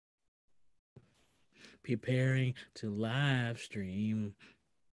Preparing to live stream.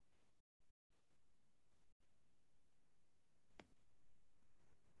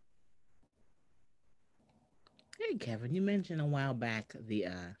 Hey Kevin, you mentioned a while back the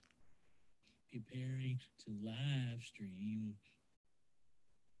preparing to live stream.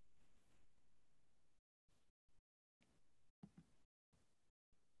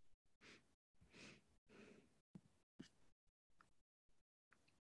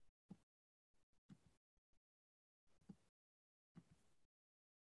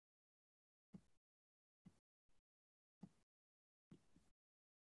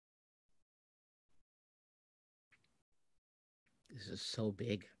 This is so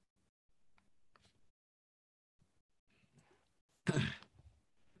big.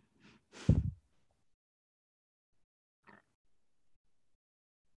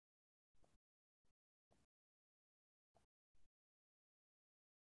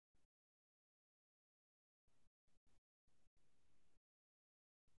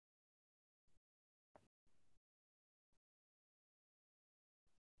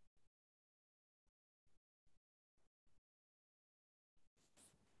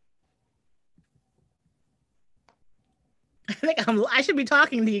 I should be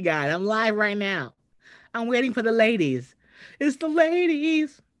talking to you guys. I'm live right now. I'm waiting for the ladies. It's the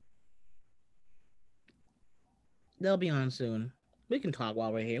ladies. They'll be on soon. We can talk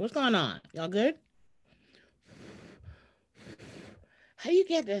while we're here. What's going on? Y'all good? How do you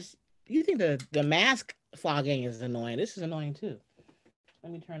get this? You think the mask fogging is annoying? This is annoying too.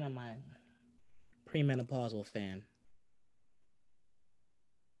 Let me turn on my premenopausal fan.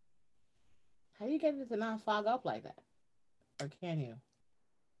 How do you get it to not fog up like that? Or can you?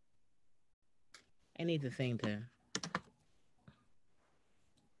 I need the thing to.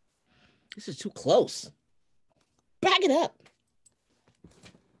 This is too close. Back it up.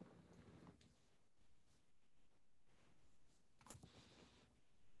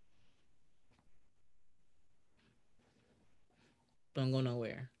 Don't go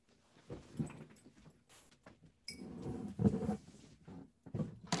nowhere.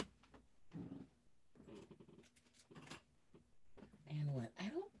 And what? I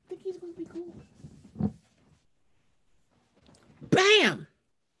don't think he's going to be cool. Bam!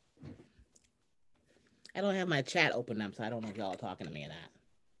 I don't have my chat open up, so I don't know if y'all are talking to me or not.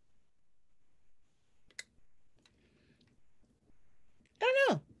 I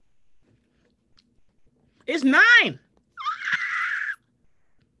don't know. It's 9.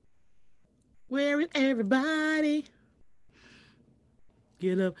 Where is everybody?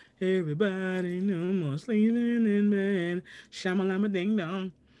 Get up, everybody. No more sleeping in bed. Shamalama ding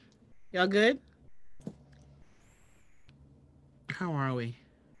dong. Y'all good? How are we?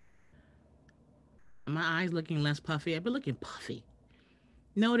 Are my eyes looking less puffy? I've been looking puffy.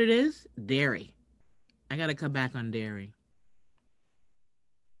 You know what it is? Dairy. I gotta cut back on dairy.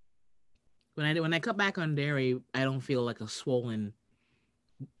 When I cut back on dairy, I don't feel like a swollen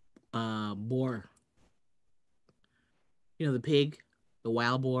boar. You know the pig, the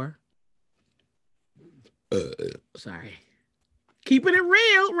wild boar. Sorry. Keeping it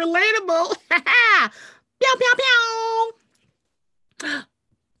real, relatable. Pew pew pew.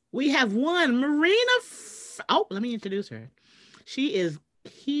 We have one, Marina. Oh, let me introduce her. She is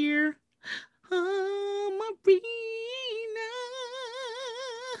here. Oh,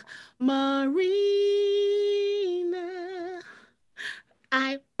 Marina.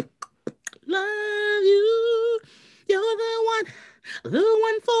 I love you. You're the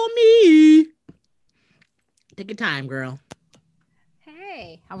one for me. Take your time, girl.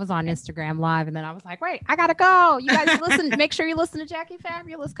 Hey, I was on Instagram Live and then I was like, wait, I gotta go. You guys listen, make sure you listen to Jackie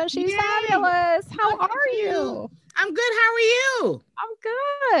Fabulous because she's fabulous. How are you? I'm good. How are you? I'm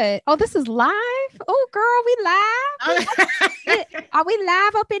good. Oh, this is live? Oh, girl, we live? Are we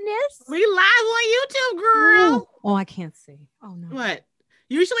live up in this? We live on YouTube, girl. Ooh. Oh, I can't see. Oh, no. What?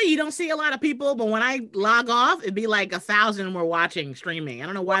 Usually you don't see a lot of people, but when I log off, it'd be like 1,000 were watching streaming. I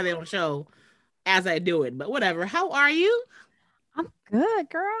don't know why they don't show as I do it, but whatever. How are you? I'm good,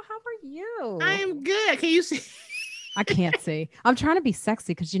 girl. How are you? I am good. Can you see? I can't see. I'm trying to be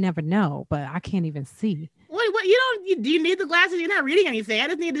sexy because you never know, but I can't even see. What? Do you need the glasses? You're not reading anything. I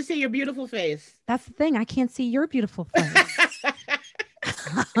just need to see your beautiful face. That's the thing. I can't see your beautiful face.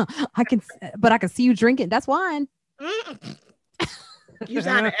 I can see you drinking. That's wine. You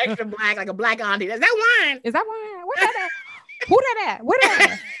sound extra black, like a black auntie. Is that wine? Is that wine? Where's that at? Who that at? Where that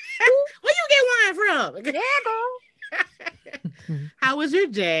at? Where you get wine from? Yeah, girl. How was your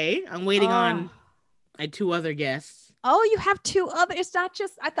day? I'm waiting on my 2 other guests. Oh, you have 2 other. It's not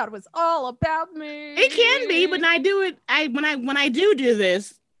just. I thought it was all about me. It can be, but I do it. When I do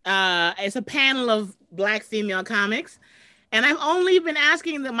this, It's a panel of Black female comics. And I've only been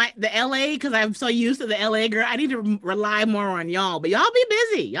asking the LA because I'm so used to the LA girl. I need to rely more on y'all, but y'all be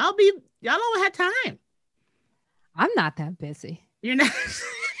busy. Y'all don't have time. I'm not that busy. You're not.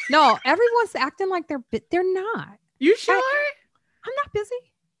 No, everyone's acting like they're not. You sure? I'm not busy.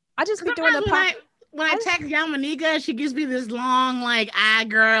 I just be doing the when I text Yamanika, she gives me this long like,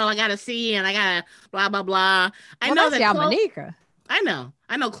 girl, I gotta see and I gotta blah blah blah. I know that's Yamanika. I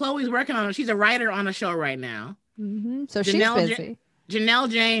know Chloe's working on it. She's a writer on a show right now. Mm-hmm. So she's busy. Janelle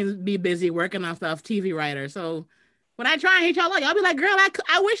James be busy working on stuff, TV writer. So when I try and hit y'all, y'all be like, girl,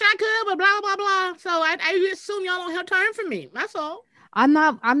 I wish I could, but blah, blah, blah. So I assume y'all don't have time for me. That's all. I'm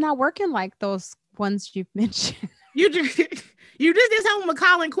not working like those ones you've mentioned. You just did something with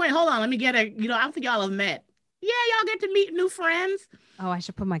Colin Quinn. Hold on, let me get I don't think y'all have met. Yeah, y'all get to meet new friends. Oh, I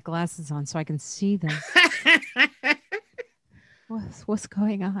should put my glasses on so I can see them. What's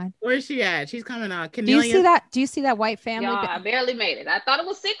going on? Where's she at? She's coming on. Do you see that white family? Y'all, I barely made it. I thought it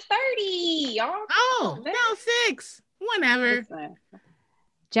was 6:30. Y'all. Oh, no, 6. Whenever.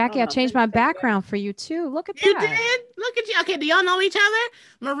 Jackie, I changed my background for you too. Look at that. You did? Look at you. Okay, do y'all know each other?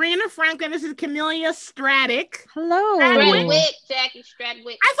 Marina Franklin. This is Camelia Straddick. Hello. Stradwick, Jackie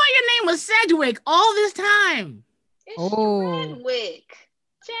Stradwick. I thought your name was Sedgwick all this time. It's Stradwick.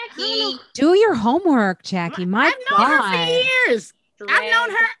 Jackie. Do your homework, Jackie. I've known her for years.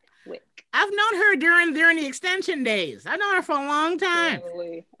 I've known her during the extension days. I've known her for a long time.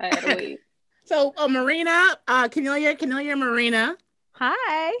 I had to wait. So, Marina, Camelia Marina.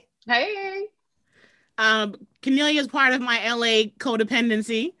 Hi. Hey. Camelia is part of my LA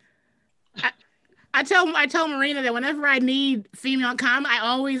codependency. I tell Marina that whenever I need female I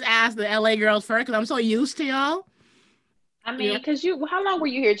always ask the LA girls first because I'm so used to y'all. I mean, because how long were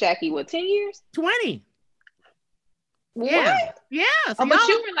you here, Jackie? What, 10 years? 20. What? Yeah. So but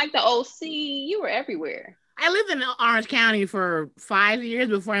you were like the OC. You were everywhere. I lived in Orange County for 5 years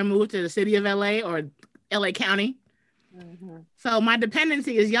before I moved to the city of LA or LA County. Mm-hmm. So my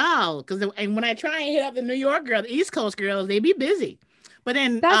dependency is y'all. And when I try and hit up the New York girls, the East Coast girls, they be busy. But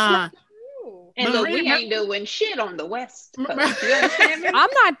then and look, we ain't doing shit on the West Coast. You understand me? I'm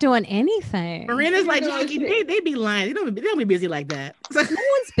not doing anything. Marina's like, Jackie, they be lying. They don't be busy like that. No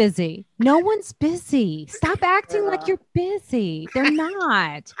one's busy. No one's busy. Stop acting like you're busy. They're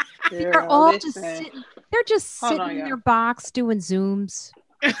not. They're all just sitting. They're just sitting in their box doing Zooms.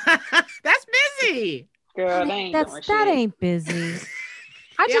 That's busy. Girl, that ain't busy.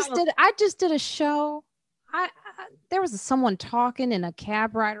 I just did a show. There was someone talking in a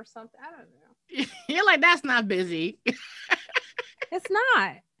cab ride or something. I don't know. You're like, that's not busy. It's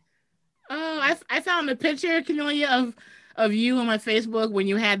not. Oh, I found a picture, Camelia, of you on my Facebook when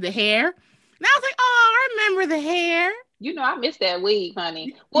you had the hair. And I was like, oh, I remember the hair. You know, I miss that weave,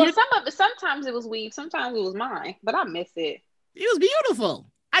 honey. Well, sometimes it was weave, sometimes it was mine, but I miss it. It was beautiful.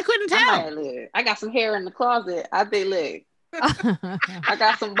 I couldn't tell. I got some hair in the closet. I think, look. I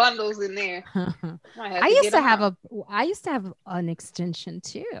got some bundles in there. I used to have an extension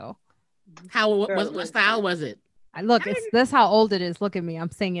too. What style was it? That's how old it is. Look at me.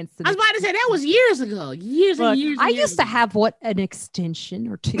 I'm saying it's. I was about to say that was years ago. Years. I used to have an extension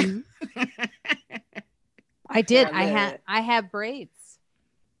or two. I did. I had braids.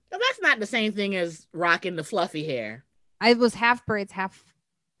 Well, that's not the same thing as rocking the fluffy hair. I was half braids, half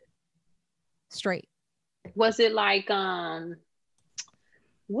straight. Was it like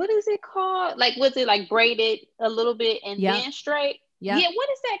what is it called? Like, was it like braided a little bit and then straight? Yeah. What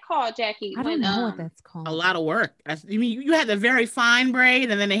is that called, Jackie? I don't know what that's called. A lot of work. You mean you had the very fine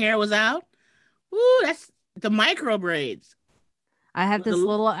braid and then the hair was out? Ooh, that's the micro braids. I had this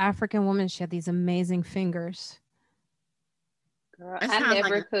little African woman. She had these amazing fingers. Girl, I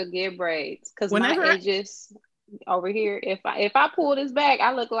never could get braids because my edges over here. If I pull this back,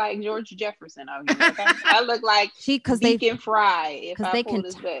 I look like George Jefferson over here. Okay? I look like Deacon Fry if I pull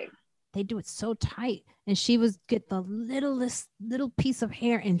this back. They do it so tight, and she would get the littlest little piece of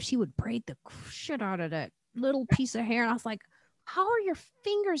hair, and she would braid the shit out of that little piece of hair. And I was like, how are your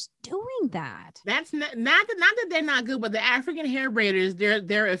fingers doing that? That's not that they're not good, but the African hair braiders,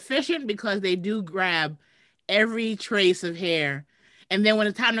 they're efficient because they do grab every trace of hair. And then when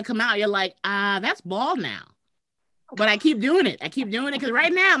it's time to come out, you're like, that's bald now. But I keep doing it. Because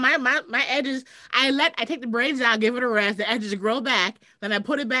right now my edges, I take the braids out, give it a rest, the edges grow back, then I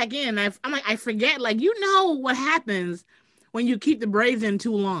put it back in. I'm like, I forget, like, you know what happens when you keep the braids in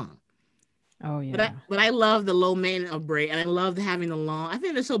too long. Oh yeah. But I love the low maintenance of braid, and I love having the long. I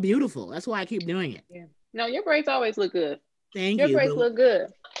think they're so beautiful. That's why I keep doing it. Yeah. No, your braids always look good. Thank Your you. braids look good.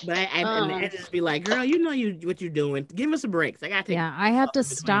 But I just be like, girl, you know what you're doing. Give us a break. I gotta take. Yeah, I had to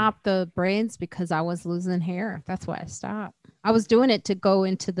stop the braids because I was losing hair. That's why I stopped. I was doing it to go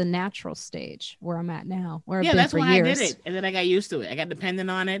into the natural stage where I'm at now. Where yeah, that's why I did it, and then I got used to it. I got dependent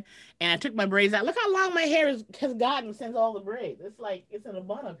on it, and I took my braids out. Look how long my hair has gotten since all the braids. It's like it's in a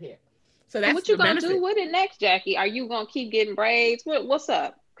bun up here. So that's what you gonna do with it next, Jackie? Are you gonna keep getting braids? What's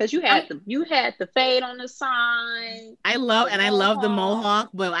up? Because you had the fade on the side. I love the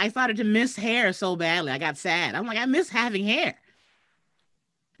mohawk, but I started to miss hair so badly. I got sad. I'm like, I miss having hair.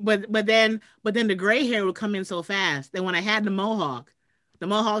 But then the gray hair would come in so fast. Then when I had the mohawk,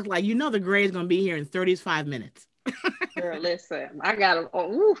 like, the gray is gonna be here in 35 minutes. Girl, listen, I got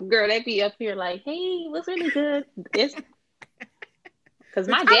them. Girl, they be up here like, hey, what's really good? It's because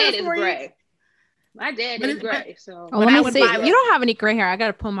my dad is gray. My dad is gray. So let me see. You don't have any gray hair. I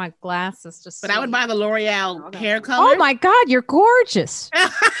gotta put my glasses just. But I would buy the L'Oreal hair color. Oh my God, you're gorgeous.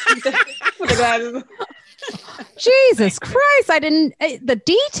 Put the glasses. Jesus Christ! I didn't the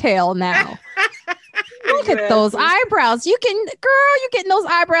detail now. Look at those eyebrows. You're getting those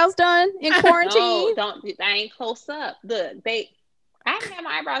eyebrows done in quarantine. No, I ain't close up. Look, I haven't had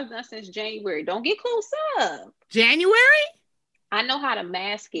my eyebrows done since January. Don't get close up. January? I know how to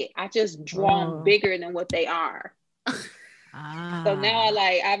mask it. I just draw them bigger than what they are. So now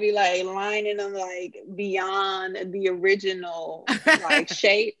I be like lining them like beyond the original like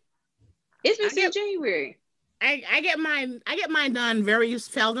shape. It's been since January. I get mine done very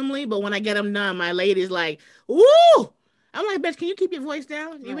seldomly, but when I get them done, my lady's like, "Ooh!" I'm like, "Bitch, can you keep your voice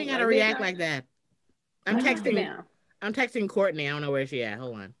down? You ain't gotta react like that." I'm texting Courtney. I don't know where she at.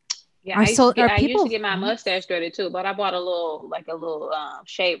 Hold on. Yeah, I used to get my mustache dreaded too, but I bought a little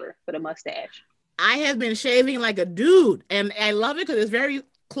shaver for the mustache. I have been shaving like a dude, and I love it because it's very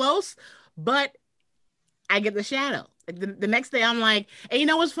close, but I get the shadow. The next day, I'm like, and you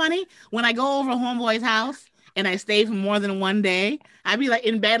know what's funny? When I go over homeboy's house and I stay for more than one day, I'd be like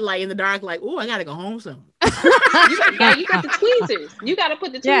in bed, like in the dark, like, "Ooh, I gotta go home soon." you got the tweezers. You gotta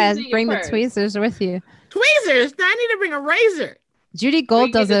put the tweezers in your bring purse. The tweezers with you. Tweezers? I need to bring a razor. Judy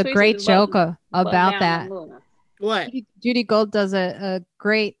Gold does a great joke about that. What? Judy Gold does a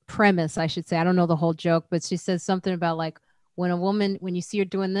great premise, I should say. I don't know the whole joke, but she says something about like when you see her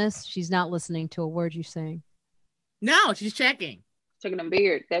doing this, she's not listening to a word you're saying. No, she's checking that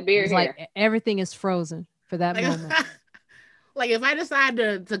beard hair. Like everything is frozen for that moment. Like if I decide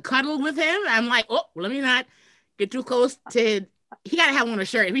to cuddle with him, I'm like, oh, let me not get too close to. He gotta have on a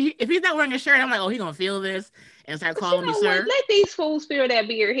shirt. If he's not wearing a shirt, I'm like, oh, he gonna feel this and start calling me sir. Let these fools feel that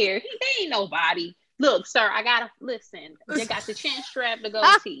beard hair. They ain't nobody. Look, sir, I gotta listen. They got the chin strap to go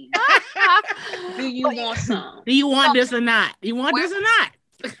see. Do you want some? Do you want this or not? You want this or not?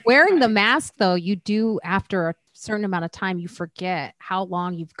 Wearing the mask, though, you do after a certain amount of time, you forget how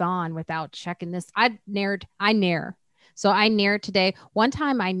long you've gone without checking this. I nair. So I naired today. One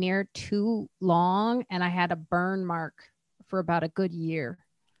time I naired too long and I had a burn mark for about a good year.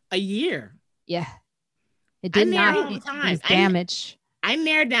 A year? Yeah. It did not. It was damage. I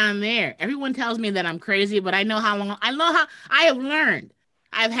nair down there. Everyone tells me that I'm crazy, but I know how I have learned.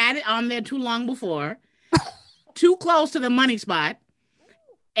 I've had it on there too long before, too close to the money spot.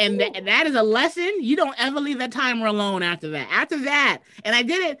 And that is a lesson. You don't ever leave that timer alone after that. And I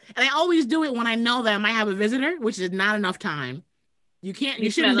did it. And I always do it when I know that I might have a visitor, which is not enough time. You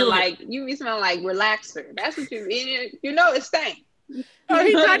shouldn't do it. You be smelling like relaxer. That's what you mean. You know it stank. Oh,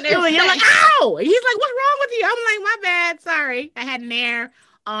 he touched you and you're like, ow! He's like, what's wrong with you? I'm like, my bad. Sorry. I had nair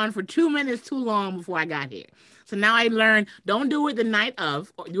on for 2 minutes too long before I got here. So now I learned, don't do it the night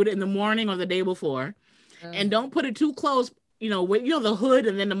of, or do it in the morning or the day before. And don't put it too close. With the hood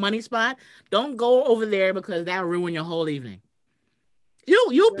and then the money spot, don't go over there because that'll ruin your whole evening.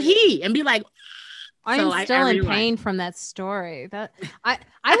 You'll pee and be like, I'm still in pain from that story. That I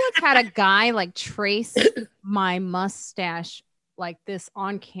once had a guy like trace my mustache like this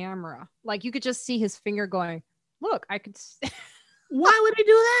on camera. Like you could just see his finger going, look, I could. Why would he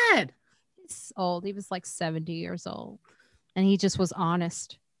do that? He's old. He was like 70 years old. And he just was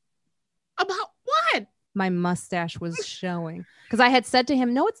honest. About what? My mustache was showing because I had said to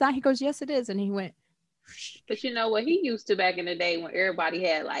him, no, it's not. He goes, yes, it is. And he went. But you know what he used to back in the day when everybody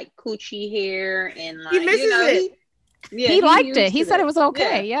had like coochie hair and like, he misses it. He liked it. He said it was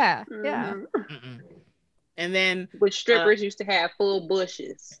okay. Yeah. Mm-hmm. Yeah. Mm-mm. And then which strippers used to have full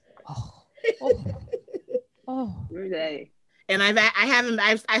bushes. Oh. And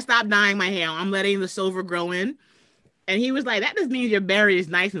I stopped dyeing my hair. I'm letting the silver grow in. And he was like, that just means your berry is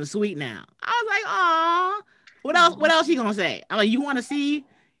nice and sweet now. I was like, aw. What else he gonna say? I'm like, you want to see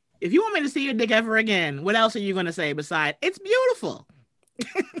If you want me to see your dick ever again, what else are you going to say besides, it's beautiful?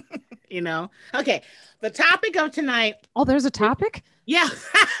 You know? Okay. The topic of tonight. Oh, there's a topic? Yeah.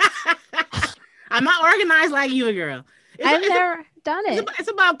 I'm not organized like you, girl. I've never done it. It's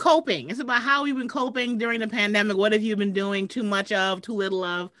about coping. It's about how we've been coping during the pandemic. What have you been doing too much of, too little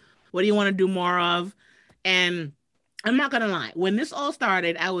of? What do you want to do more of? And I'm not going to lie. When this all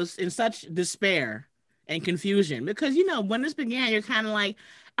started, I was in such despair and confusion because, you know, when this began, you're kind of like,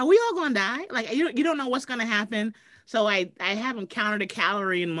 are we all going to die? Like, you don't know what's going to happen. So I haven't counted a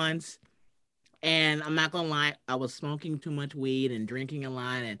calorie in months. And I'm not going to lie, I was smoking too much weed and drinking a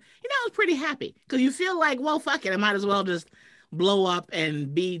lot. And, you know, I was pretty happy because you feel like, well, fuck it. I might as well just blow up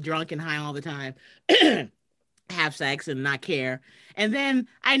and be drunk and high all the time, have sex and not care. And then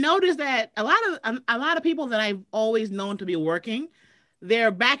I noticed that a lot of people that I've always known to be working, they're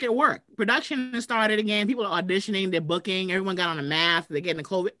back at work. Production has started again. People are auditioning, they're booking. Everyone got on a mask. They're getting a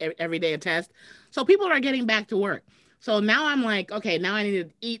COVID every day a test. So people are getting back to work. So now I'm like, okay, now I need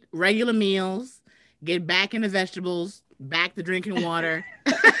to eat regular meals, get back into vegetables, back to drinking water,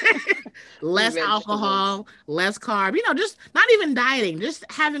 less alcohol, less carb, you know, just not even dieting, just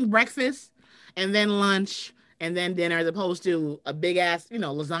having breakfast and then lunch and then dinner as opposed to a big ass, you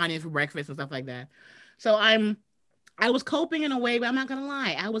know, lasagna for breakfast and stuff like that. So I was coping in a way, but I'm not going to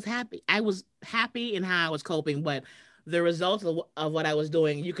lie. I was happy. I was happy in how I was coping, but the results of what I was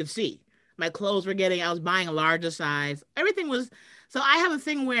doing, you could see. My clothes were I was buying a larger size. Everything was, so I have a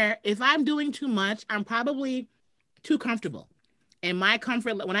thing where if I'm doing too much, I'm probably too comfortable. And my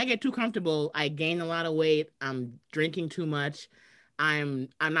comfort, when I get too comfortable, I gain a lot of weight. I'm drinking too much. I'm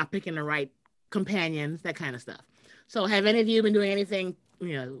not picking the right companions, that kind of stuff. So have any of you been doing anything,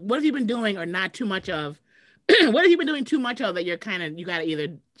 you know, what have you been doing or not too much of? What have you been doing too much of that you got to either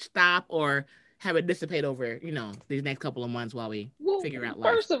stop or have it dissipate over, you know, these next couple of months while we figure out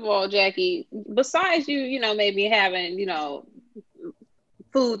life? First of all, Jackie, besides you know, maybe having, you know,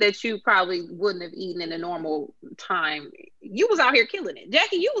 food that you probably wouldn't have eaten in a normal time, you was out here killing it.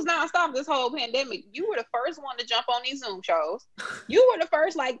 Jackie, you was nonstop this whole pandemic. You were the first one to jump on these Zoom shows. You were the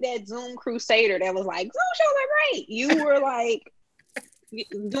first, like, that Zoom crusader that was like, Zoom shows are great. You were like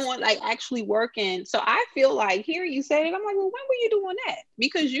doing, like, actually working. So I feel like, here you said it, I'm like, well, when were you doing that?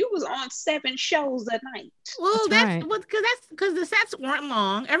 Because you was on 7 shows a night. Well, that's because the sets weren't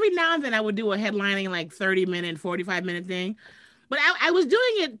long. Every now and then I would do a headlining, like, 30-minute, 45-minute thing. But I was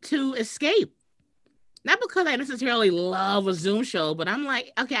doing it to escape. Not because I necessarily love a Zoom show, but I'm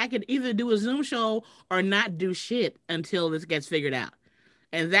like, okay, I could either do a Zoom show or not do shit until this gets figured out.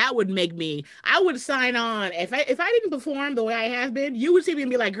 And that would make me, I would sign on. If I didn't perform the way I have been, you would see me and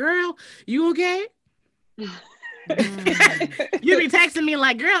be like, girl, you okay? You'd be texting me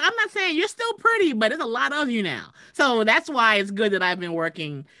like, girl, I'm not saying you're still pretty, but there's a lot of you now. So that's why it's good that I've been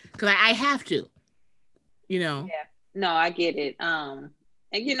working, because I have to, you know? Yeah. No, I get it. And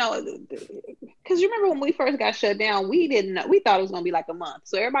you know, because you remember when we first got shut down, we didn't know, we thought it was gonna be like a month.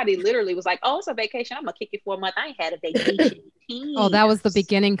 So everybody literally was like, "Oh, it's a vacation. I'm gonna kick it for a month." I ain't had a vacation. Oh, that was the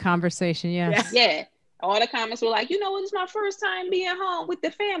beginning conversation. Yeah. All the comments were like, you know, it's my first time being home with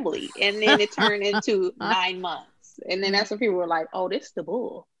the family, and then it turned into 9 months, and then that's when people were like, "Oh, this is the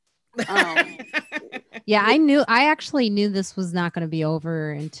bull." Yeah, I actually knew this was not going to be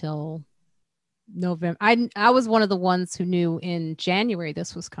over until November. I was one of the ones who knew in January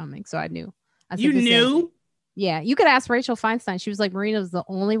this was coming, so I knew. You knew? Yeah, you could ask Rachel Feinstein. She was like, Marina was the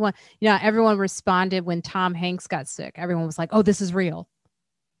only one. You know, everyone responded when Tom Hanks got sick. Everyone was like, "Oh, this is real.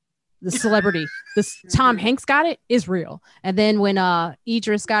 The celebrity, this Tom Hanks got it is real." And then when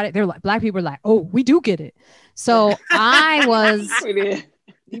Idris got it, they're like, black people were like, "Oh, we do get it." So I was.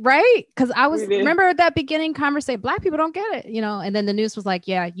 Right? Because I was, remember that beginning conversation, black people don't get it, you know, and then the news was like,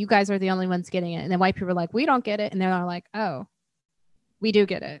 yeah, you guys are the only ones getting it. And then white people were like, we don't get it. And they're like, oh, we do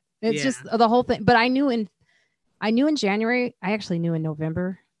get it. It's just the whole thing. But I knew in January. I actually knew in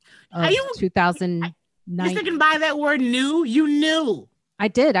November of 2009. You're sticking by that word knew? You knew. I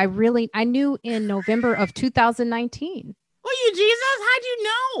did. I knew in November of 2019. Oh, you Jesus? How'd you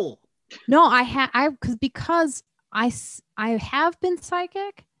know? No, because I have been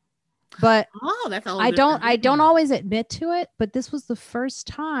psychic, but that's I don't always admit to it. But this was the first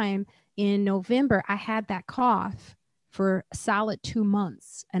time in November I had that cough for a solid 2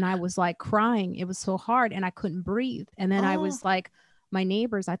 months, and I was like crying. It was so hard, and I couldn't breathe. And then I was like, my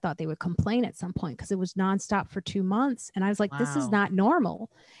neighbors, I thought they would complain at some point because it was nonstop for 2 months, and I was like, this is not normal.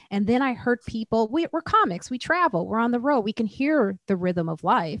 And then I heard people. We're comics. We travel. We're on the road. We can hear the rhythm of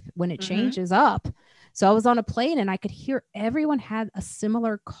life when it changes up. So I was on a plane and I could hear everyone had a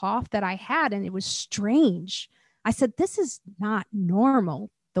similar cough that I had, and it was strange. I said, this is not normal.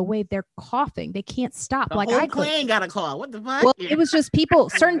 the way they're coughing. They can't stop. The whole plane got a cough. What the fuck? Well, it was just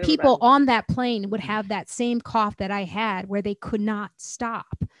certain people on that plane would have that same cough that I had where they could not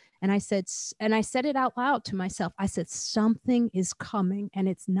stop. And I said it out loud to myself. I said, something is coming and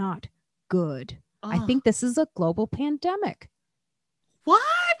it's not good. I think this is a global pandemic.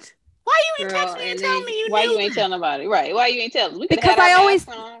 What? Why you ain't text me and tell me why you ain't telling nobody? Right. Why you ain't telling us? Because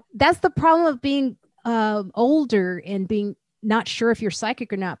that's the problem of being older and being not sure if you're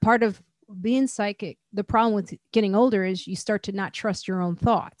psychic or not. Part of being psychic, the problem with getting older is you start to not trust your own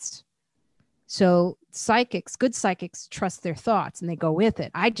thoughts. So good psychics trust their thoughts and they go with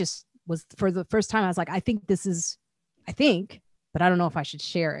it. I just was, for the first time, I was like, I think, but I don't know if I should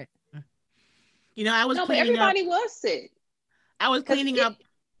share it. You know, I was but everybody was sick. I was cleaning up.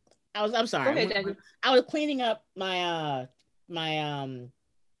 I'm sorry. Go ahead, I was cleaning up my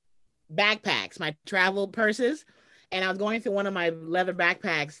backpacks, my travel purses, and I was going through one of my leather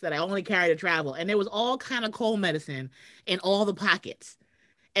backpacks that I only carry to travel, and there was all kind of cold medicine in all the pockets,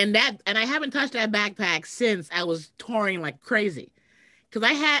 and I haven't touched that backpack since. I was touring like crazy because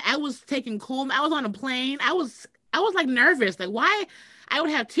I was taking cold. I was on a plane. I was like nervous, like why. I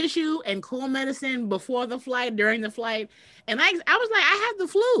would have tissue and cold medicine before the flight, during the flight. And I was like, I had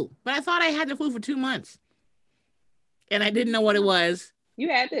the flu, but I thought I had the flu for 2 months. And I didn't know what it was. You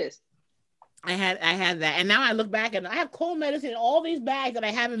had this. I had that. And now I look back and I have cold medicine in all these bags that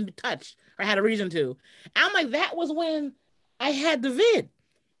I haven't touched or had a reason to. And I'm like, that was when I had the vid.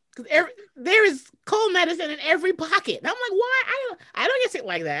 Because there is cold medicine in every pocket. And I'm like, why? I don't get sick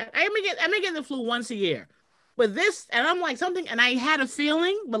like that. I may get the flu once a year. But this, and I'm like something, and I had a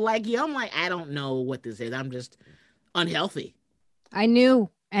feeling, but like, I'm like, I don't know what this is. I'm just unhealthy. I knew.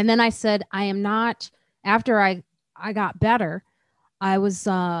 And then I said, I am not, after I got better, I was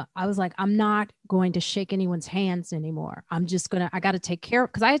like, I'm not going to shake anyone's hands anymore. I got to take care of,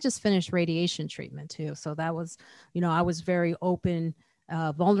 because I had just finished radiation treatment too. So that was, I was very open,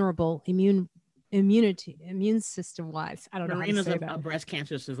 vulnerable, immune system wise. I don't know. Marina's a breast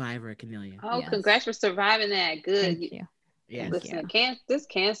cancer survivor, Cornelia. Oh, yes. Congrats for surviving that. Good. Thank you. Yeah. Listen, this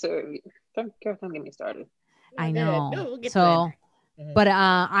cancer. Don't get me started. I know. So, but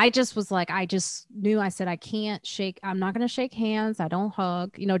I just was like, I just knew. I said, I can't shake. I'm not going to shake hands. I don't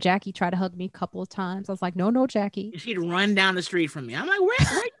hug. Jackie tried to hug me a couple of times. I was like, no, Jackie. She'd run down the street from me. I'm like, where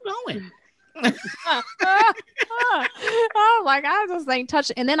are you going? Oh my God, this thing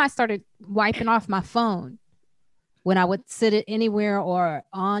touched. And then I started wiping off my phone when I would sit it anywhere or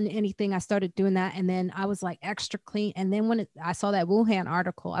on anything. I started doing that, and then I was like extra clean. And then when I saw that Wuhan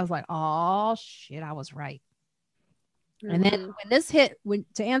article, I was like, oh shit, I was right. Mm-hmm. And then when this hit,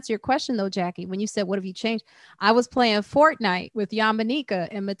 to answer your question though, Jackie, when you said what have you changed, I was playing Fortnite with Yamanika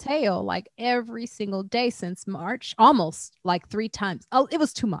and Mateo like every single day since March, almost like 3 times. Oh, it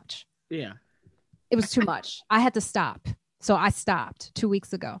was too much. Yeah. It was too much. I had to stop. So I stopped 2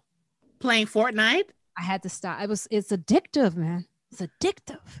 weeks ago. Playing Fortnite? I had to stop. It's addictive, man. It's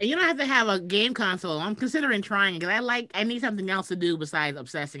addictive. And you don't have to have a game console. I'm considering trying it because I need something else to do besides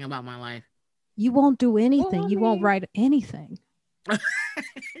obsessing about my life. You won't do anything. You won't write anything.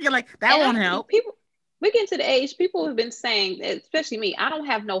 You're like, that won't help. People, we get to the age, people have been saying, especially me, I don't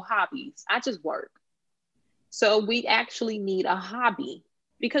have no hobbies. I just work. So we actually need a hobby.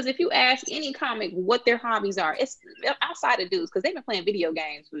 Because if you ask any comic what their hobbies are, it's outside of dudes, because they've been playing video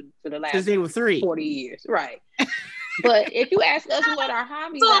games for the last 40 years. Right. But if you ask us what our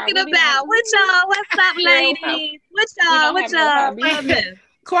hobbies talking about, what's up, ladies? What's up?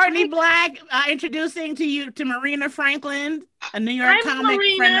 Courtney Black introducing to Marina Franklin, a New York comic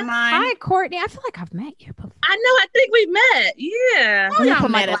friend of mine. Hi, Courtney. I feel like I've met you before. I know. I think we met. Yeah.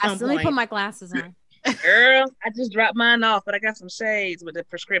 Let me put my glasses on. Girl, I just dropped mine off, but I got some shades with the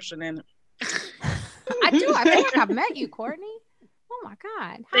prescription in it. I do. I feel like I've met you, Courtney. Oh my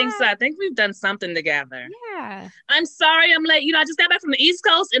God. I think we've done something together. Yeah. I'm sorry I'm late. I just got back from the East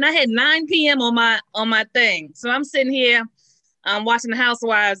Coast and I had 9 p.m. on my thing. So I'm sitting here watching the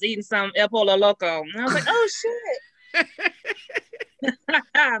Housewives eating some El Pollo Loco. And I was like, oh shit.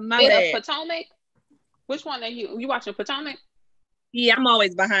 My bad. Potomac? Which one are you watching Potomac? Yeah, I'm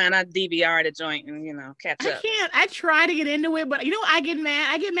always behind. I DVR the joint and, catch up. I try to get into it, but I get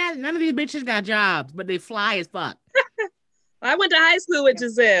mad. None of these bitches got jobs, but they fly as fuck. I went to high school with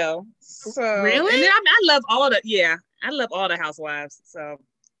Giselle. So really? And then, I love all the Housewives. So.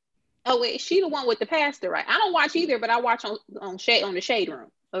 Oh wait, she the one with the pastor, right? I don't watch either, but I watch on the Shade Room.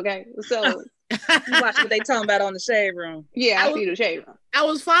 Okay, so you watch what they talking about on the Shade Room. Yeah, I see the Shade Room. I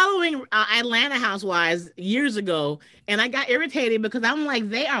was following Atlanta Housewives years ago, and I got irritated because I'm like,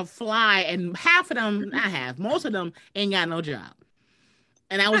 they are fly, and most of them ain't got no job.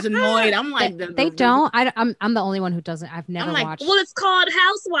 And I was annoyed. I'm like, they don't. I'm the only one who doesn't. I've never watched. Well, it's called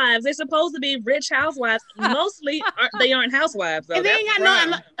Housewives. They're supposed to be rich housewives. Mostly, they aren't housewives though. And they ain't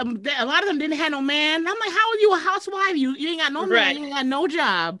got a lot of them didn't have no man. I'm like, how are you a housewife? You ain't got no man. You ain't got no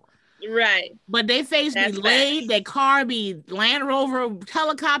job. Right. But they face be laid. Their car be Land Rover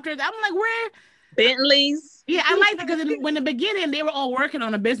helicopters. I'm like, where? Bentleys. Yeah, I like it because when the beginning they were all working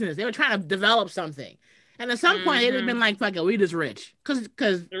on a business. They were trying to develop something. And at some point, they'd have been like, fuck it, we just rich.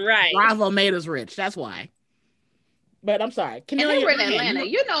 Because Bravo made us rich. That's why. But I'm sorry. And they were in Atlanta.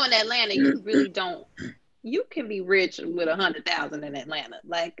 You know, in Atlanta, you really don't. You can be rich with 100,000 in Atlanta.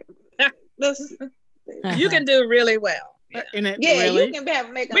 Like, you can do really well. Yeah, really? You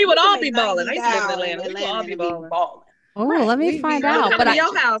can make. We would all be balling. I used to live in Atlanta. We would all be balling. Oh, let me find out. I'm coming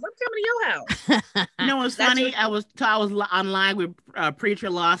to your house. You know what's funny? I was online with Preacher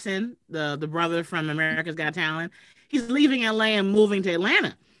Lawson, the brother from America's Got Talent. He's leaving LA and moving to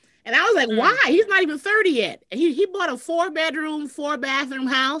Atlanta. And I was like, why? He's not even 30 yet. He bought a 4-bedroom, 4-bathroom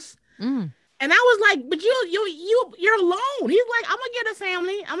house. And I was like, but you're alone. He's like, I'm gonna get a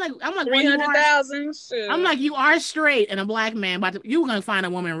family. I'm like 300,000. I'm like, you are straight and a black man, but you're gonna find a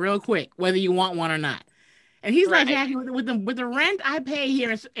woman real quick, whether you want one or not. And he's like, Jackie, with the rent I pay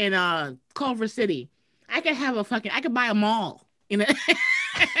here in Culver City, I could buy a mall.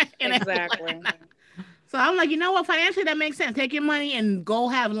 Exactly. So I'm like, you know what? Financially, that makes sense. Take your money and go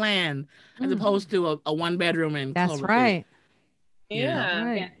have land as opposed to a 1-bedroom in Culver City. That's right.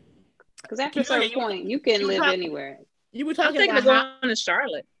 Yeah. Because after a certain point, you can live anywhere. You were talking about going to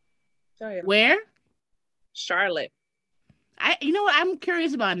Charlotte. Where? Charlotte. You know what? I'm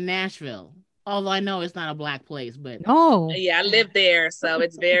curious about Nashville. Although I know it's not a black place, but yeah, I live there, so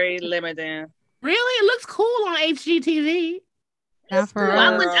it's very limited. Really, it looks cool on HGTV. Cool.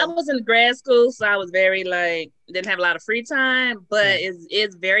 I was in grad school, so I was very didn't have a lot of free time, but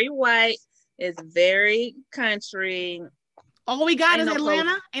it's very white. It's very country. All we got is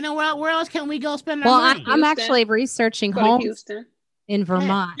Atlanta. And where else can we go spend our money? I'm actually researching homes in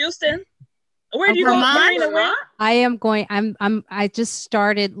Vermont. Houston. Where do you go? Vermont? I am going. I just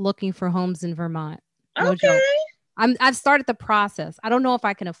started looking for homes in Vermont. No okay. Joke. I've started the process. I don't know if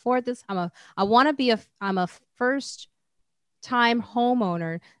I can afford this. I'm a first time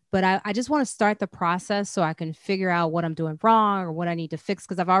homeowner, but I just want to start the process so I can figure out what I'm doing wrong or what I need to fix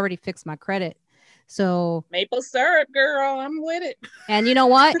because I've already fixed my credit. So maple syrup, girl, I'm with it. And you know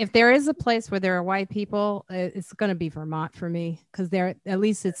what? If there is a place where there are white people, it's going to be Vermont for me because at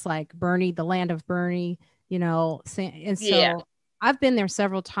least it's like Bernie, the land of Bernie, you know. And so I've been there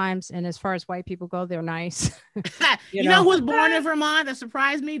several times, and as far as white people go, they're nice. you know who was born in Vermont? That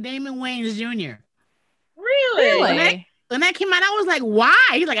surprised me. Damon Wayans Jr. Really? When that came out, I was like, "Why?"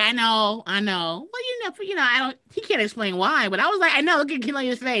 He's like, "I know." Well, I don't. He can't explain why, but I was like, "I know." Look at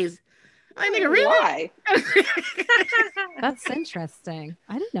Killian's face. I'm like, nigga, really? Why? That's interesting.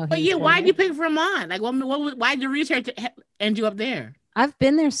 I didn't know. But why'd you pick Vermont? Like, why'd your research end you up there? I've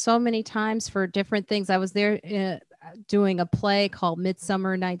been there so many times for different things. I was there doing a play called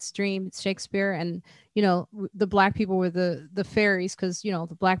Midsummer Night's Dream. It's Shakespeare, and the black people were the fairies because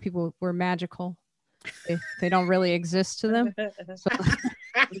the black people were magical. They don't really exist to them. So,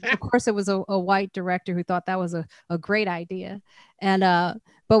 of course, it was a white director who thought that was a great idea, and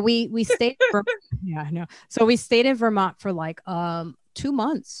but we stayed. Yeah, I know. So we stayed in Vermont for 2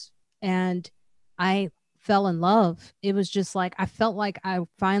 months, and I fell in love. It was just like I felt like I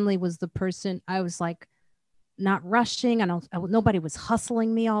finally was the person. I was like not rushing, and nobody was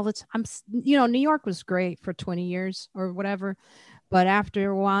hustling me all the time. New York was great for 20 years or whatever. But after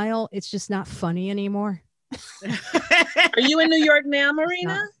a while, it's just not funny anymore. Are you in New York now,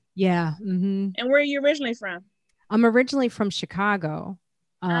 Marina? Yeah. Mm-hmm. And where are you originally from? I'm originally from Chicago.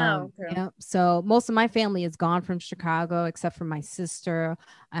 Okay. Yeah. So most of my family is gone from Chicago, except for my sister.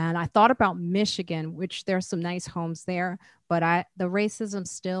 And I thought about Michigan, which there's some nice homes there, but the racism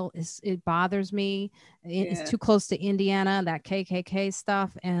still it bothers me. It's too close to Indiana, that KKK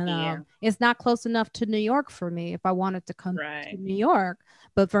stuff. And it's not close enough to New York for me if I wanted to come to New York.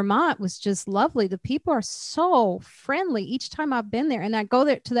 But Vermont was just lovely. The people are so friendly each time I've been there. And I go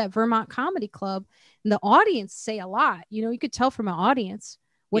there to that Vermont Comedy Club, and the audience say a lot. You could tell from my audience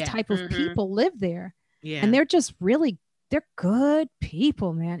what type of people live there. Yeah. And they're just they're good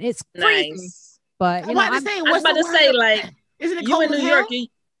people, man. It's crazy. Nice. But I was about to say, isn't it cold in New York?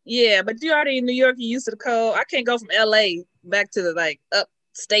 But you already in New York, you used to the cold. I can't go from LA back to the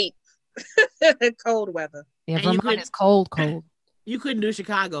upstate cold weather. Yeah, Vermont is cold. You couldn't do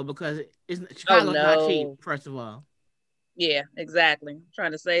Chicago because Chicago's not cheap, first of all. Yeah, exactly. I'm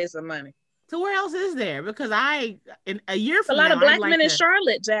trying to save some money. So where else is there? Because in a year from now, a lot of black men in to...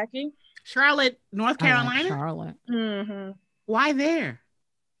 Charlotte, Jackie. Charlotte, North Carolina. Like Charlotte. Mm-hmm. Why there?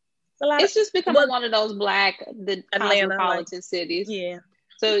 It's just becoming one of those the Atlanta, cosmopolitan cities. Yeah.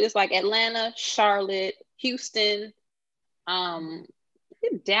 So it's like Atlanta, Charlotte, Houston,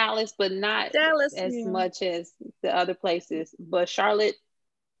 Dallas, but not as much as the other places. But Charlotte,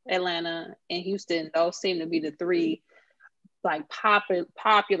 Atlanta, and Houston, those seem to be the three like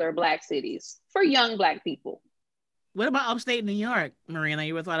popular black cities for young black people. What about upstate New York, Marina?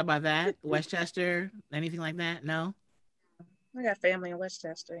 You ever thought about that? Westchester, anything like that? No. I got family in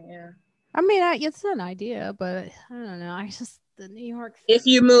Westchester. Yeah. I mean, it's an idea, but I don't know. I just the New York. If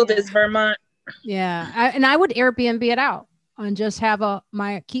you move, it's Vermont. Yeah, I would Airbnb it out and just have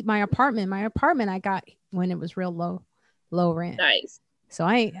keep my apartment. My apartment I got when it was real low rent. Nice. So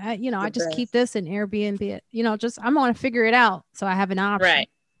I just keep this and Airbnb it. I'm gonna figure it out so I have an option. Right.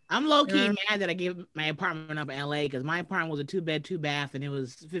 I'm low key mad that I gave my apartment up in LA because my apartment was a 2-bed, 2-bath and it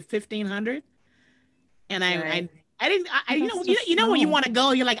was $1,500. And I didn't. You know when you want to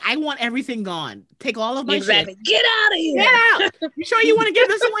go, you're like, I want everything gone. Take all of my shit. Get out of here. Get out. You sure you want to give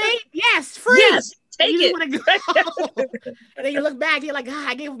this away? Yes, free. Yes, take it. Go. And then you look back, you're like,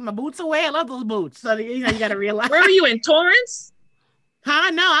 I gave my boots away. I love those boots. So you got to realize. Where were you in Torrance?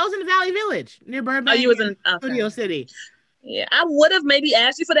 Huh? No, I was in the Valley Village near Burbank. Oh, you was in Studio City. Yeah, I would have maybe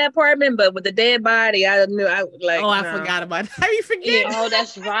asked you for that apartment, but with the dead body, I knew I would like. Oh, I forgot about it. How you forget? Oh,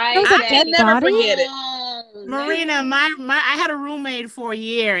 that's right. I can never forget it. Marina, I had a roommate for a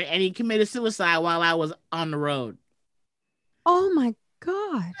year, and he committed suicide while I was on the road. Oh my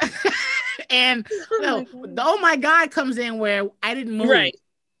God! And the oh my God comes in where I didn't move. Right.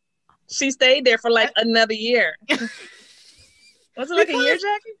 She stayed there for like another year. Was it like a year,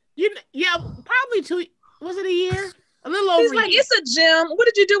 Jackie? Yeah, probably 2. Was it a year? A little over. He's like, it's a gym. What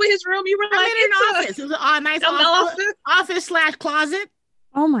did you do with his room? You were like, it's an office. It was a nice office/closet.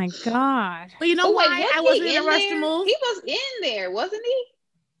 Oh my God! But you know why I wasn't in a rush to move? He was in there, wasn't he?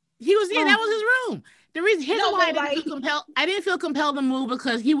 He was in. That was his room. The reason I didn't feel compelled to move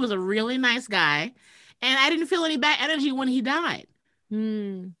because he was a really nice guy, and I didn't feel any bad energy when he died.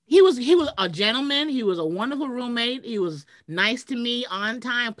 He was a gentleman. He was a wonderful roommate. He was nice to me, on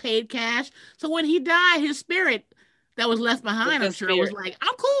time, paid cash. So when he died, his spirit that was left behind, I'm sure, was like,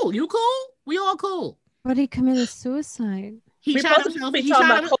 I'm cool. You cool? We all cool. But he committed suicide. He shot himself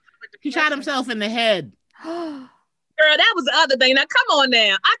in the head. Girl, that was the other thing. Now, come on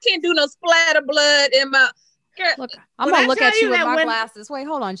now. I can't do no splatter blood in my... Girl, look, I'm gonna look at you with my glasses. Wait,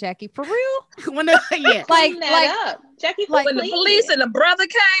 hold on, Jackie. For real? When Jackie, when the police and the brother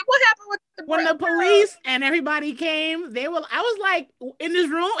came, what happened with the when the police and everybody came? I was like in this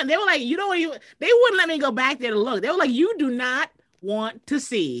room, and they were like, they wouldn't let me go back there to look. They were like, you do not want to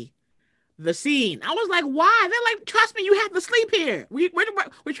see the scene. I was like, why? They're like, trust me, you have to sleep here. We're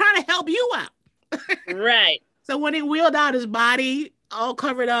trying to help you out. Right. So when he wheeled out his body, all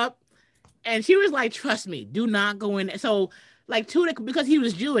covered up. And she was like, trust me, do not go in. So, like, because he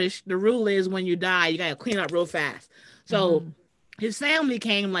was Jewish, the rule is when you die, you got to clean up real fast. So, his family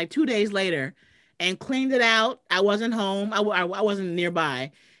came like 2 days later and cleaned it out. I wasn't home. I wasn't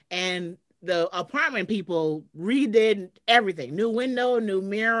nearby. And the apartment people redid everything. New window, new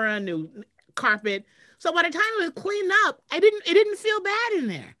mirror, new carpet. So, by the time it was cleaned up, it didn't feel bad in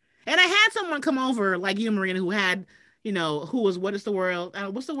there. And I had someone come over, like you, Marina, who had... who was, what's the word?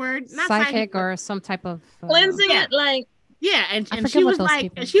 Not psychic or some type of cleansing it, like and she was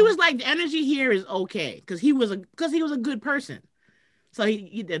like, the energy here is okay because he was a good person, so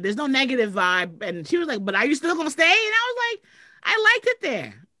he there's no negative vibe. And she was like, but are you still gonna stay? And I was like, I liked it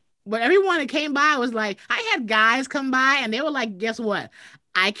there. But everyone that came by was like, I had guys come by and they were like, guess what?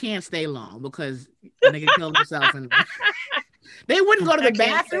 I can't stay long because a nigga killed himself and. They wouldn't go to the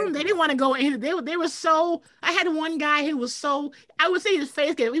bathroom. They didn't want to go in. They were so. I had one guy who was so. I would say his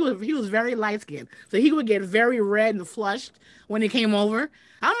face. He was very light skinned, so he would get very red and flushed when he came over.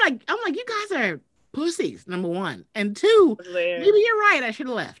 I'm like, you guys are pussies. Number one, and two, maybe you're right. I should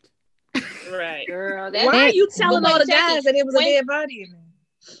have left. Right, girl. Why are you telling all the guys that it was a dead body in there?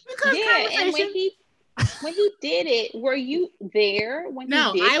 Because and when he did it, were you there when?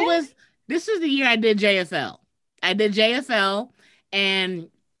 No, he did I was. This is the year I did JFL. I did JFL, and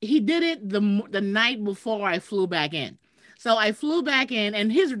he did it the night before I flew back in. So I flew back in,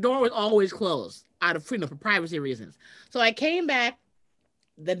 and his door was always closed out of for privacy reasons. So I came back.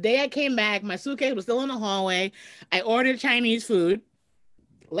 The day I came back, my suitcase was still in the hallway. I ordered Chinese food,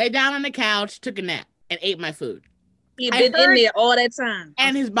 lay down on the couch, took a nap, and ate my food. He'd been in there all that time.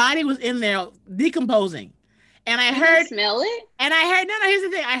 And his body was in there decomposing. And I heard smell it. And I heard no. Here's the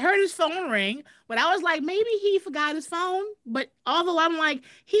thing. I heard his phone ring, but I was like, maybe he forgot his phone. But although I'm like,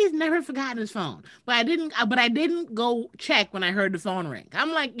 he's never forgotten his phone. But I didn't go check when I heard the phone ring.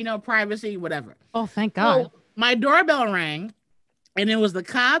 I'm like, privacy, whatever. Oh, thank God. So my doorbell rang, and it was the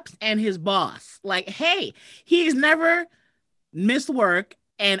cops and his boss. Like, hey, he's never missed work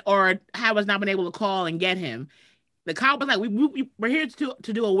or has not been able to call and get him. The cop was like, we're here to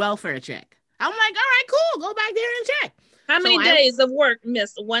do a welfare check. I'm like, all right, cool. Go back there and check. How many days of work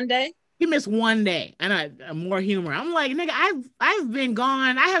missed? 1 day? He missed 1 day. And more humor. I'm like, nigga, I've been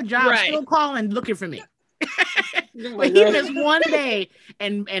gone. I have jobs still calling looking for me. But he missed 1 day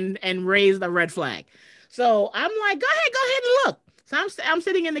and raised a red flag. So I'm like, go ahead and look. So I'm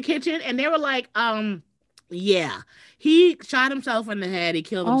sitting in the kitchen and they were like, yeah, he shot himself in the head. He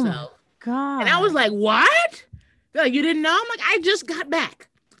killed himself. God. And I was like, what? They're like, you didn't know? I'm like, I just got back.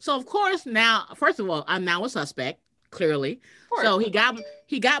 So of course now, first of all, I'm now a suspect, clearly. So he got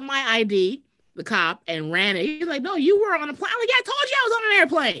my ID, the cop, and ran it. He's like, no, you were on a plane. I'm like, yeah, I told you I was on an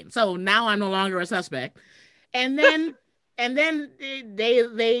airplane. So now I'm no longer a suspect. And then the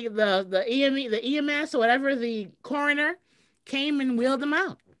EMS or whatever, the coroner came and wheeled him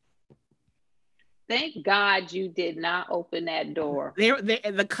out. Thank God you did not open that door.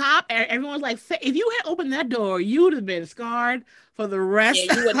 The cop, everyone's like, if you had opened that door, you would have been scarred for the rest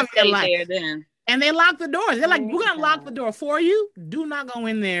of your life. There then. And they locked the doors. They're like, we're going to lock the door for you. Do not go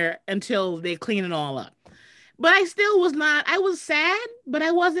in there until they clean it all up. But I still was not, I was sad, but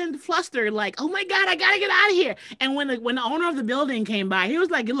I wasn't flustered. Like, oh my God, I got to get out of here. And when the owner of the building came by, he was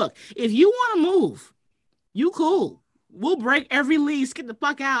like, look, if you want to move, you cool. We'll break every lease, get the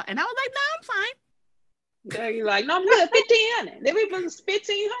fuck out. And I was like, no, I'm fine. Yeah, you're like, no, I'm good. 1,500. They was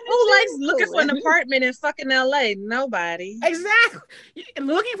 1,500. Who likes looking for an apartment in fucking LA? Nobody. Exactly.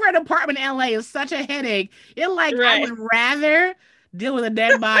 Looking for an apartment in LA is such a headache. You're like, I would rather deal with a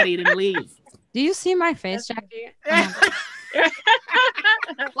dead body than leave. Do you see my face, Jackie?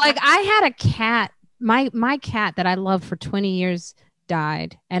 Like, I had a cat. My cat that I loved for 20 years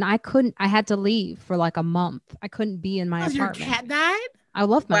died, and I had to leave for like a month. I couldn't be in my apartment. Your cat died? I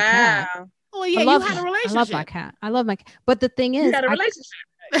loved my cat. Oh yeah, you had a relationship. I love my cat. I love my cat. But the thing is, you had a relationship.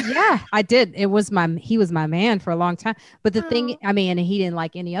 Yeah, I did. He was my man for a long time. But the thing, I mean, and he didn't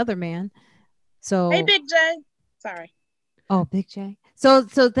like any other man. So hey, Big J. Sorry. Oh, Big J. So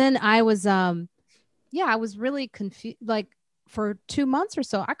then I was I was really confused. Like for 2 months or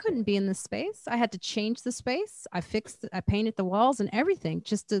so, I couldn't be in this space. I had to change the space. I painted the walls and everything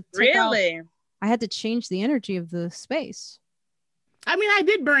just to I had to change the energy of the space. I mean, I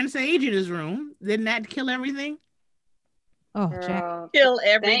did burn sage in his room. Didn't that kill everything? Oh, Jack. Kill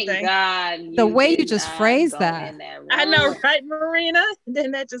everything. Thank God. The way you just phrased that. I know, right, Marina?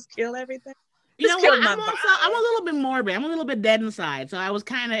 Didn't that just kill everything? You know what? I'm a little bit morbid. I'm a little bit dead inside. So I was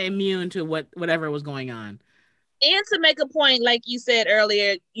kind of immune to whatever was going on. And to make a point, like you said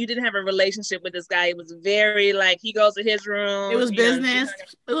earlier, you didn't have a relationship with this guy. It was very like he goes to his room. It was business.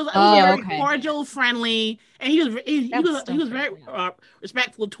 It was very cordial, friendly, and he was very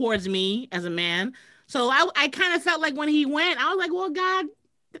respectful towards me as a man. So I kind of felt like when he went, I was like, well, God,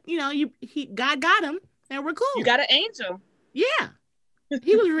 God got him, and we're cool. You got an angel. Yeah,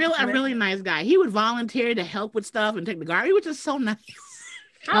 he was a really nice guy. He would volunteer to help with stuff and take the garbage. He was just so nice.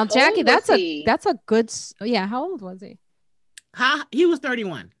 Well, Jackie, that's a good. Yeah, how old was he? He was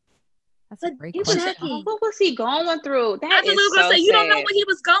 31. That's a great question. What was he going through? I was gonna say, you don't know what he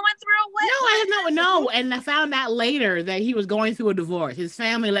was going through. What? No, I have no. And I found out later that he was going through a divorce. His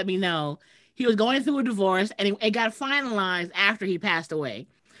family let me know he was going through a divorce, and it got finalized after he passed away.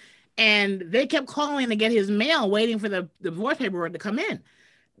 And they kept calling to get his mail, waiting for the divorce paperwork to come in.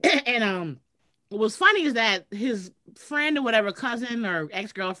 And what was funny is that his friend or whatever, cousin or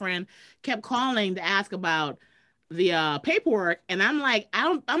ex-girlfriend, kept calling to ask about the paperwork, and I'm like,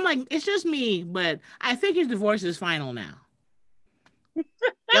 it's just me, but I think his divorce is final now.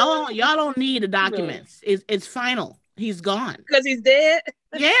 y'all don't need the documents. It's final. He's gone because he's dead.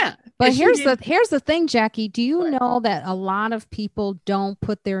 Yeah, but here's the thing, Jackie. Do you know that a lot of people don't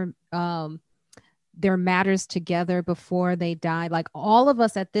put their matters together before they die? Like all of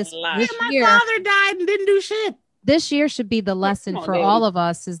us at this year. My father died and didn't do shit. This year should be the lesson for all of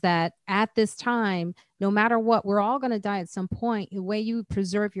us, is that at this time, no matter what, we're all going to die at some point. The way you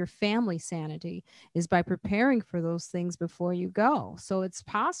preserve your family sanity is by preparing for those things before you go. So it's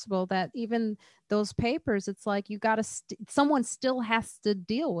possible that even those papers, it's like you got to, someone still has to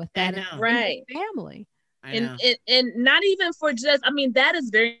deal with that. Right. Family. And not even for just, I mean, that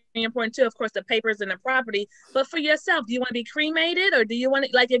is very important too, of course, the papers and the property, but for yourself, do you want to be cremated, or do you want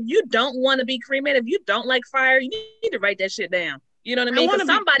to, like, if you don't want to be cremated, if you don't like fire, you need to write that shit down. You know what I mean? Because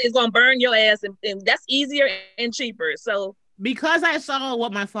somebody's going to burn your ass, and that's easier and cheaper. So because I saw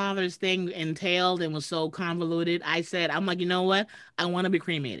what my father's thing entailed and was so convoluted, I said, I'm like, you know what? I want to be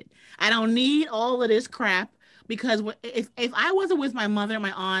cremated. I don't need all of this crap. Because if I wasn't with my mother and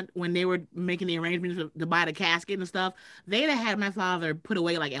my aunt when they were making the arrangements to buy the casket and stuff, they'd have had my father put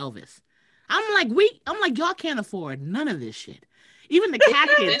away like Elvis. I'm like, y'all can't afford none of this shit. Even the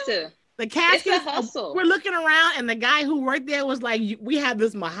casket. The casket. It's a hustle. We're looking around, and the guy who worked there was like, we have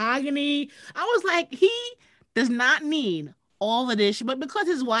this mahogany. I was like, he does not need all of this, but because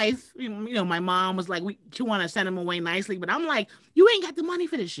his wife, you know, my mom was like, she want to send him away nicely, but I'm like, you ain't got the money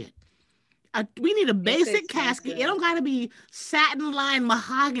for this shit. We need a basic casket. It don't got to be satin lined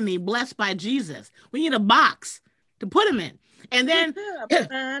mahogany blessed by Jesus. We need a box to put him in, and then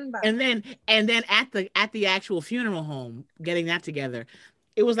and then at the actual funeral home, getting that together,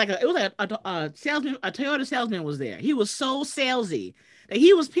 it was like a salesman, a Toyota salesman was there. He was so salesy that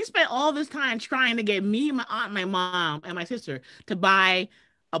he spent all this time trying to get me, my aunt, my mom, and my sister to buy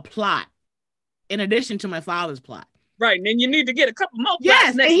a plot in addition to my father's plot. Right, and then you need to get a couple more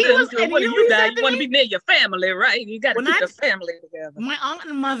plots next to them. So when you die, you want to be near your family, right? You got to keep the family together. My aunt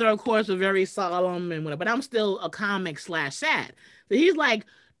and mother, of course, were very solemn and whatever, but I'm still a comic / sad. So he's like,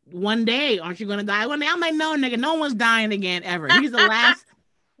 one day, aren't you going to die one day? I'm like, no, nigga, no one's dying again ever. He's the last.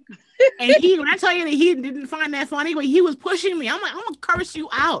 And when I tell you that he didn't find that funny, but he was pushing me. I'm like, I'm going to curse you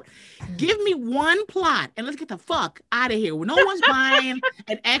out. Give me one plot and let's get the fuck out of here. No one's buying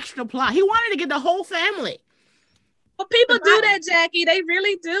an extra plot. He wanted to get the whole family. Well, people do that, Jackie. They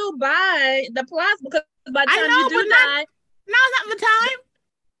really do buy the plots because by the time you do die, now's not the time.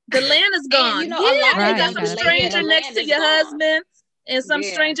 The land is gone. And, you got some stranger next to your husband and some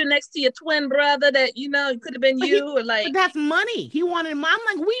stranger next to your twin brother that it could have been you. Or like, but that's money. He wanted. I'm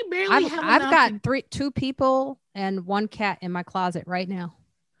like, we barely have. I've got two people and one cat in my closet right now.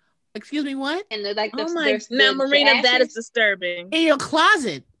 Excuse me, what? And they're like, now, Marina, that is disturbing. In your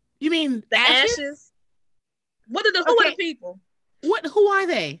closet? You mean the ashes? What are the people? Who are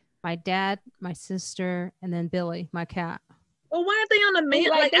they? My dad, my sister, and then Billy, my cat. Well, why aren't they on the main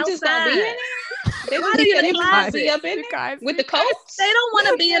like outside? Just not be in it? They want to be in the closet up in there with the coats. They don't want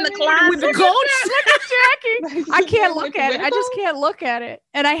to be in the closet with the coats. Jackie, I can't look at it. I just can't look at it,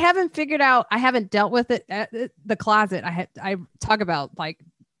 and I haven't figured out. I haven't dealt with it at the closet. I talk about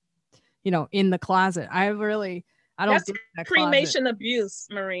in the closet. I don't. That's cremation abuse,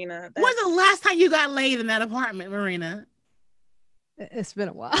 Marina. When's the last time you got laid in that apartment, Marina? It's been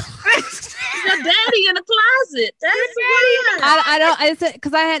a while. Your daddy in the closet. That's I don't. It's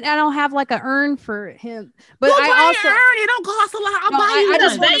because I don't have like an urn for him. But I also urn. It don't cost a lot. I'll buy you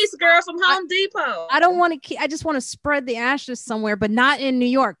a vase, girl, from Home Depot. I don't want to keep. I just want to spread the ashes somewhere, but not in New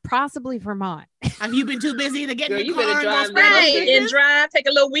York. Possibly Vermont. Have you been too busy to get in your car and drive? Take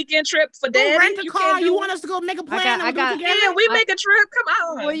a little weekend trip for daddy. Rent a car. You want us to go make a plan? We make a trip.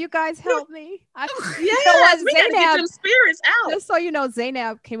 Come on. Will you guys help me? We gotta get them spirits out. Just so you know,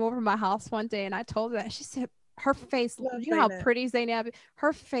 Zainab came over to my house one day, and I told her that. She said her face. You know how pretty Zainab is?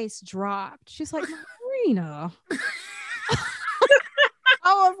 Her face dropped. She's like, Marina.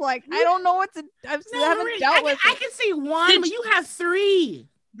 I was like, I don't know what to. I haven't dealt with it. I can see one, but you have three.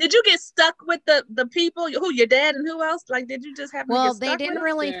 Did you get stuck with the people? Who, your dad and who else? Like, did you just have to get stuck? They didn't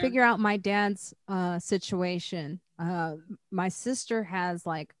really figure out my dad's situation. My sister has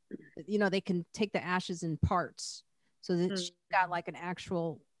they can take the ashes in parts, so that she got like an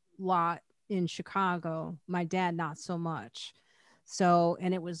actual lot in Chicago. My dad, not so much. So,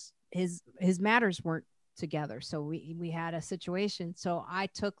 and it was his matters weren't together, so we had a situation. So I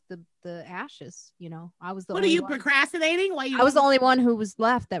took the ashes. I was the what are you procrastinating? I was the only one who was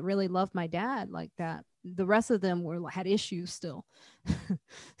left that really loved my dad like that. The rest of them had issues still.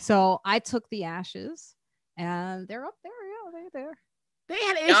 So I took the ashes, and they're up there. Yeah, they're there. They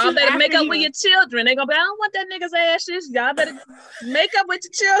had issues. Y'all better make up with your children. They're gonna be, I don't want that nigga's ashes. Y'all better make up with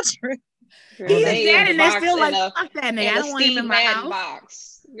your children. He's dead, and they're still like, fuck that nigga. I don't want him in my house. Box.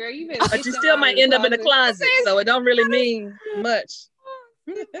 Girl, but you still might end up in the closet, so it don't really mean much.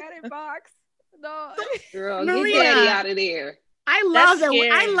 Box. No. Girl, get daddy out of there. I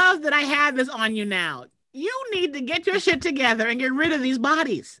love that I have this on you now. You need to get your shit together and get rid of these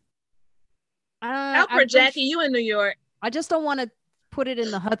bodies. Alfred, Jackie, you in New York. I just don't want to put it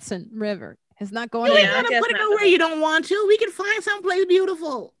in the Hudson River. It's not going. You ain't gonna put it where you don't want to. We can find someplace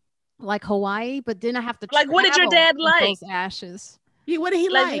beautiful, like Hawaii. But then I have to. Like, what did your dad like? Those ashes. Yeah, what did he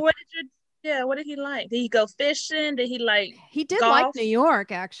like? What did Yeah, what did he like? Did he go fishing? Did he like? He did golf? like New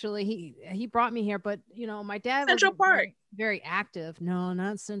York, actually. He brought me here, but my dad Central Park. Very active. No,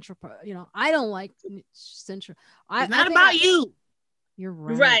 not Central Park. I don't like Central. It's not about you. You're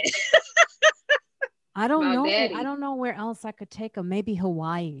right. Right. I don't know. Daddy. I don't know where else I could take him. Maybe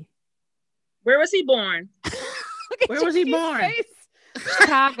Hawaii. Where was he born? Where was he born?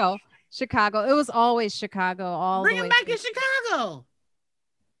 Chicago. Chicago. It was always Chicago. Bring him back to Chicago.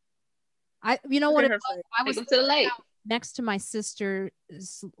 You know what it was? I was to the lake next to my sister's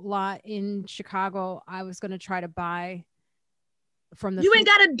lot in Chicago. I was going to try to buy from the. You ain't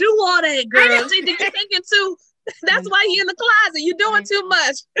got to do all that, girl. You're thinking too. That's why he in the closet. You doing too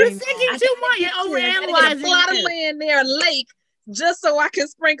much. You're thinking too much. You're overanalyzing. A plot of land there, a lake, just so I can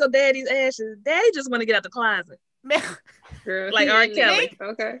sprinkle Daddy's ashes. Daddy just want to get out the closet. Girl, like R. Kelly.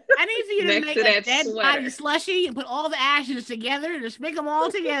 Okay. I need for you to make a dead body slushy and put all the ashes together, just make them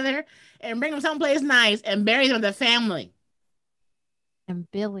all together and bring them someplace nice and bury them with the family. And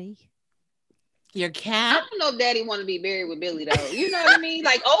Billy. Your cat? I don't know if Daddy want to be buried with Billy though. You know what I mean?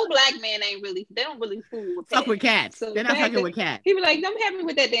 Like old black men they don't really fool with fuck with cats. So they're not fucking with cats. He be like, "I'm happy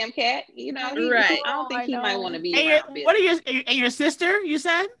with that damn cat." You know, right? I don't think he might want to be. What are your sister? You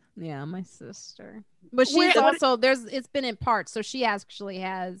said? Yeah, my sister. But she's also it's been in parts. So she actually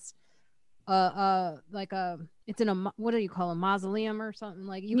has it's in a, what do you call a mausoleum or something,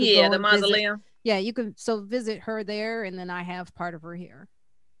 like you can go the mausoleum. Visit. Yeah, you can visit her there, and then I have part of her here.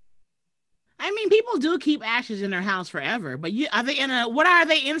 I mean, people do keep ashes in their house forever, but are they in what are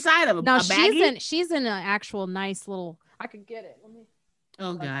they inside of? No, she's in an actual nice little. I could get it. Let me.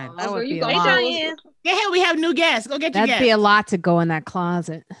 Oh God, that would be a lot. Yeah, we have new guests. Go get your guests. That'd be a lot to go in that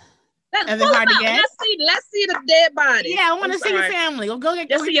closet. Let's see the dead body. Yeah, I want to see your family. Go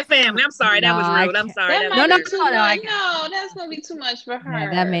see your family. I'm sorry, that was rude. I'm sorry. No, that's gonna be too much for her.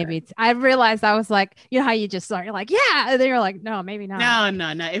 Yeah, that may be. I realized I was like, you know how you just start, you're like, yeah, and then you're like, no, maybe not.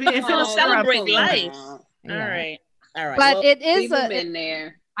 No. If it's celebrate life. Yeah. All right. But it is been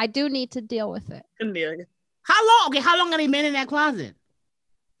there. I do need to deal with it. How long? Okay, how long have they been in that closet?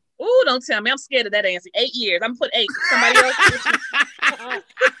 Ooh, don't tell me. I'm scared of that answer. 8 years. I'm gonna put 8. Somebody else.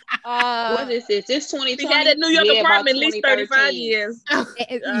 What is this? It's 2020. We had a New York apartment at least 35 years.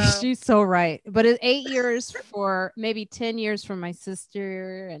 She's so right. But it's 8 years for maybe 10 years for my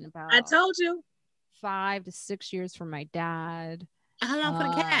sister, and about I told you 5 to 6 years for my dad. How long for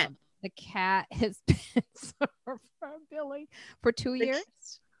the cat? The cat has been for Billy for 2 years.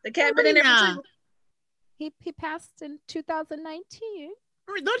 The cat been in there for 2. He passed in 2019.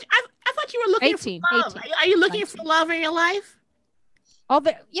 I thought you were looking for love. 18. Are you looking 19. For love in your life? Oh,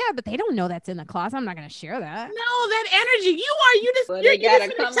 yeah, but they don't know that's in the closet. I'm not going to share that. No, that energy. You're just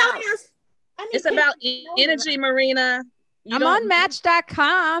telling us. It's about energy, Marina. I'm on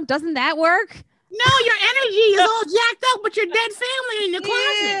Match.com. Doesn't that work? No, your energy is all jacked up with your dead family in your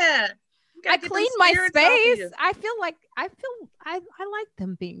closet. Yeah. I cleaned my space. I like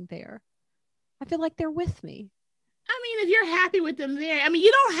them being there. I feel like they're with me. I mean, if you're happy with them there, I mean,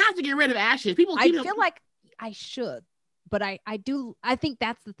 you don't have to get rid of ashes. I feel like I should, but I do. I think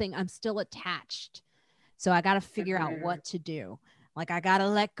that's the thing. I'm still attached. So I got to figure out what to do. Like, I got to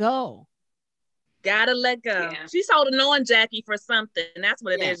let go. Gotta let go. Yeah. She's holding on, Jackie, for something. That's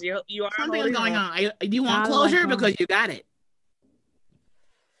what it is. You are something is going on. Do you want closure? Because you got it.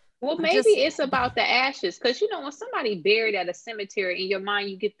 Well, maybe it's about the ashes, because when somebody buried at a cemetery, in your mind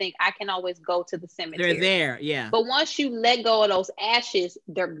you could think, I can always go to the cemetery. They're there, yeah. But once you let go of those ashes,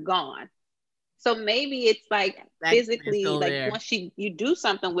 they're gone. So maybe it's like physically, like there. Once you do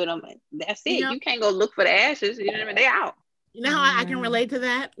something with them, that's it. You can't go look for the ashes. You know what I mean? They're out. You know how I can relate to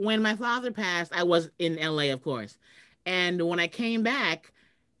that? When my father passed, I was in LA, of course, and when I came back,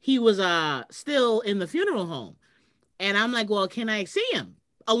 he was still in the funeral home, and I'm like, well, can I see him?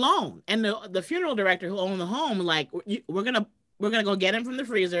 Alone, and the funeral director who owned the home, like, we're gonna go get him from the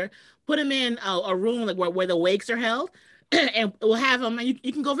freezer, put him in a room like where the wakes are held, and we'll have him, and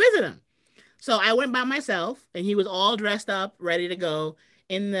you can go visit him. So I went by myself, and he was all dressed up, ready to go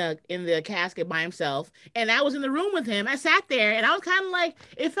in the casket by himself, and I was in the room with him. I sat there, and I was kind of like,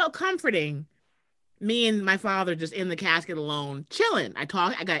 it felt comforting. Me and my father just in the casket alone, chilling. I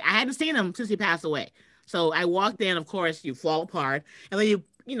hadn't seen him since he passed away. So I walked in. Of course, you fall apart, and then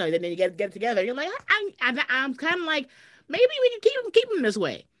then you get it together. You're like, I'm kind of like, maybe we can keep him this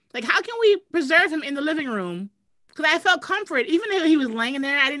way. Like, how can we preserve him in the living room? Because I felt comfort, even if he was laying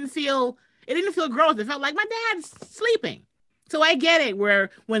there. It didn't feel gross. It felt like my dad's sleeping. So I get it. Where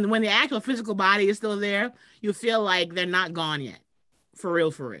when the actual physical body is still there, you feel like they're not gone yet, for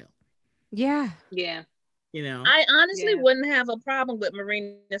real. Yeah. Yeah. You know, I honestly wouldn't have a problem with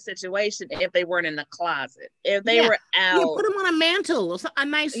Marina's situation if they weren't in the closet. If they were out, put them on a mantle, a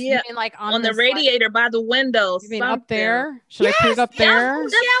nice, like on the radiator by the window. You mean up there? Should I put it up there?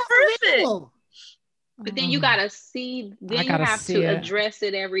 That's perfect. But then you gotta see. Then you have to address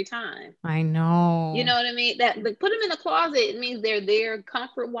it every time. I know. You know what I mean? That put them in the closet. It means they're there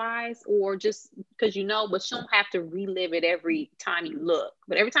comfort wise, or just because but you don't have to relive it every time you look.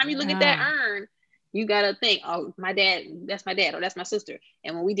 But every time you look at that urn, you gotta think, oh, my dad, that's my dad, or that's my sister.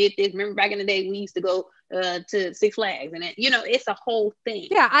 And when we did this, remember back in the day, we used to go to Six Flags, and it's a whole thing.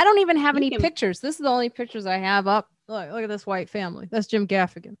 Yeah, I don't even have any pictures. This is the only pictures I have up. Look at this white family. That's Jim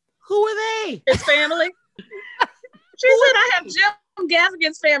Gaffigan. Who are they? His family. She said, I have Jim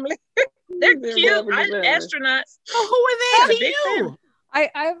Gaffigan's family. They're cute. Astronauts. Oh, who are they to you?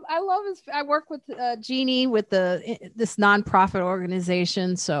 I love his. I work with Jeannie with this nonprofit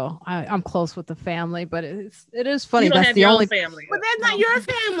organization, so I'm close with the family. But it is funny. You don't have the only family, but that's not your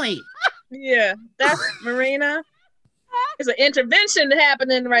family. Yeah, that's Marina. There's an intervention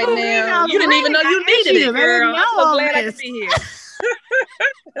happening right now. You didn't even know you needed it, girl. I'm so glad I could be here.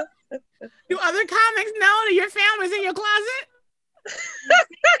 Do other comics know that your family's in your closet?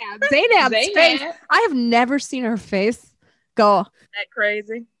 Zainab's face. I have never seen her face go that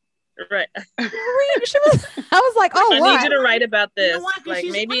crazy. Right. I was like, oh, I need you to write about this. You know like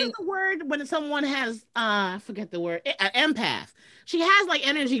maybe the word when someone has I forget the word, an empath. She has like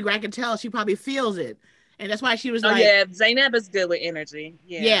energy. I can tell she probably feels it. And that's why she was like, yeah, Zainab is good with energy.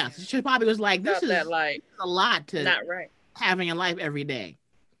 Yeah. She probably was like, this is a lot to not right. Having a life every day.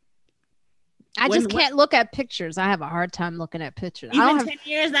 I just can't look at pictures. I have a hard time looking at pictures. Even 10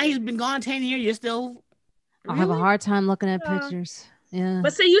 years now, he's been gone 10 years. You're still. I have a hard time looking at pictures. Yeah.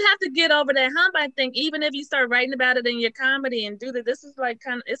 But see, you have to get over that hump. I think even if you start writing about it in your comedy and do that, this is like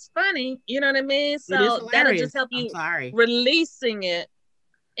it's funny. You know what I mean? So that'll just help you releasing it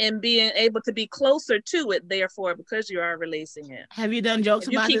and being able to be closer to it. Therefore, because you are releasing it. Have you done jokes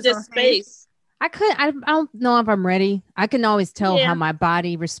about this on space? I don't know if I'm ready. I can always tell how my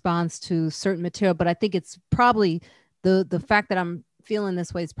body responds to certain material, but I think it's probably the fact that I'm feeling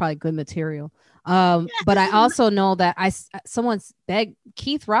this way is probably good material. But I also know that someone's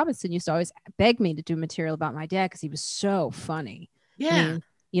Keith Robinson used to always beg me to do material about my dad because he was so funny. Yeah.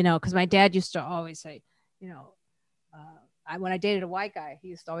 Because my dad used to always say, when I dated a white guy, he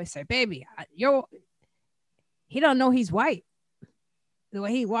used to always say, baby, he don't know he's white. The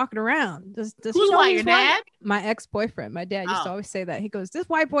way he walking around. Does Who's he know white? Your dad? My ex-boyfriend. My dad used to always say that. He goes, this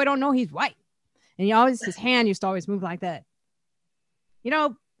white boy don't know he's white. And his hand used to always move like that.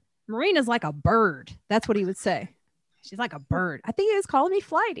 Marina's like a bird. That's what he would say. She's like a bird. I think he was calling me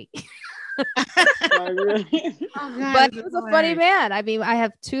flighty. God, but he was a funny man. I mean, I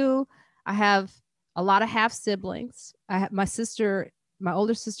have a lot of half siblings. I have my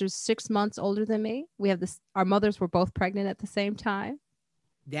older sister's 6 months older than me. We have our mothers were both pregnant at the same time.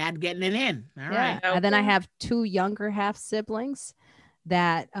 Dad getting it in. All right. Okay. And then I have 2 younger half siblings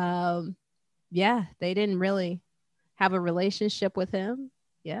that, they didn't really have a relationship with him.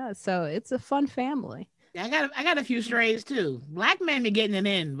 Yeah. So it's a fun family. Yeah, I got a few strays too. Black men are getting it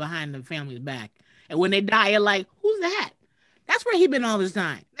in behind the family's back. And when they die, you're like, who's that? That's where he been all this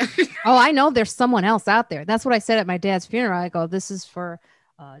time. Oh, I know there's someone else out there. That's what I said at my dad's funeral. I go, this is for,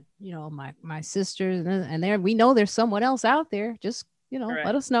 my sisters. And there, we know there's someone else out there. Just,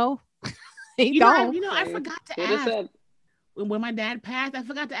 let us know. I forgot to ask when my dad passed. I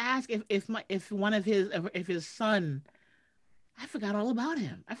forgot to ask if one of his son. I forgot all about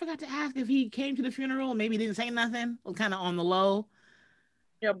him. I forgot to ask if he came to the funeral. Maybe he didn't say nothing. Was kind of on the low.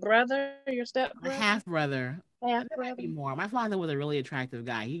 Your brother, your step brother, half brother. More. My father was a really attractive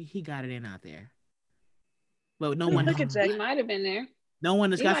guy. He got it in out there. But no one. He might have been there. No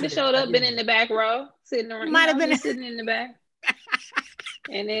one discussed. He might have showed up, been in the back row, sitting around. Might have been sitting in the back.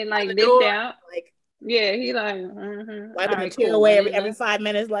 And then dipped out. He wiping the tear away every 5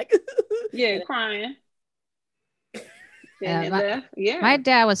 minutes, crying. My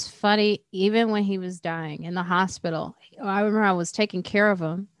dad was funny even when he was dying in the hospital. I remember I was taking care of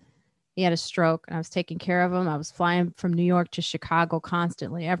him. He had a stroke and I was taking care of him. I was flying from New York to Chicago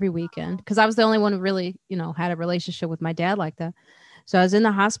constantly every weekend because I was the only one who really, had a relationship with my dad like that. So I was in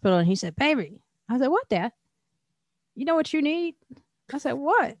the hospital and he said, baby. I said, what, Dad? You know what you need? I said,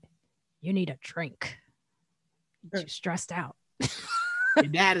 what? You need a drink. You're stressed out. Your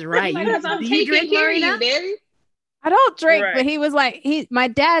dad is right. I'm taking care of you, Daddy. I don't drink, but he was like, my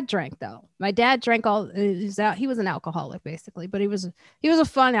dad drank though. My dad drank he was an alcoholic basically, but he was a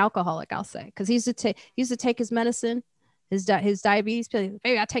fun alcoholic, I'll say. Cause he used to take his medicine his diabetes pill.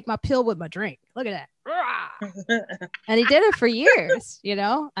 Baby, I take my pill with my drink. Look at that. And he did it for years, you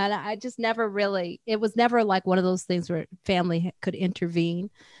know, and I just never really, it was never like one of those things where family could intervene.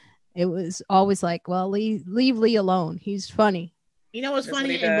 It was always like, well, leave Lee alone. He's funny. You know what's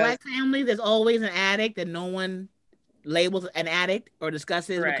funny? In Black families, there's always an addict that no one labels an addict or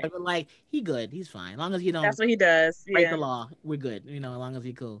discusses, because we're like, he good, he's fine, as long as you don't. That's what he does. Break the law, we're good. You know, as long as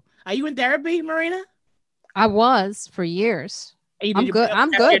he cool. Are you in therapy, Marina? I was for years. I'm good.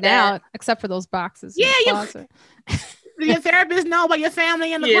 I'm good now, except for those boxes. Yeah, you. Do your therapist know about your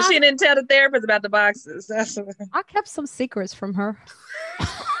family and the closet? She didn't tell the therapist about the boxes. That's what... I kept some secrets from her. Do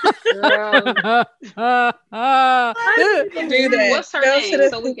that. What's her name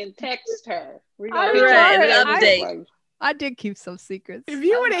so we can text her? I did keep some secrets. If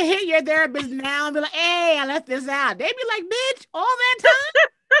you were to hit your therapist now and be like, "Hey, I left this out," they'd be like, "Bitch, all that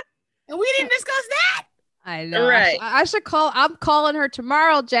time, and we didn't discuss that." I know. Right. I should call. I'm calling her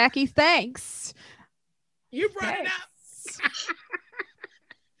tomorrow, Jackie. Thanks. You brought it up.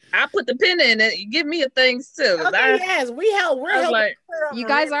 I put the pin in it. Give me a thing too. Okay, yes, we help. We're helping. Like, you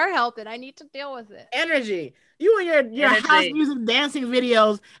guys are helping. I need to deal with it. Energy. You and your house music dancing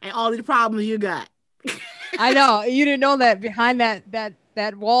videos and all these problems you got. I know. You didn't know that behind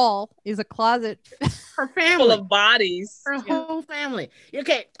that wall is a closet. Her family full of bodies. Her whole family.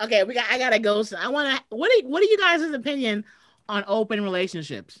 Okay. I gotta go. So I want to. What are you guys' opinion on open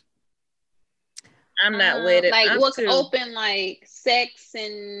relationships? I'm not with it. Like, what's open, like sex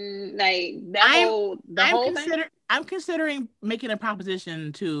and like that whole thing? I'm considering making a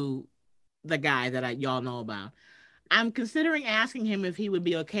proposition to the guy that y'all know about. I'm considering asking him if he would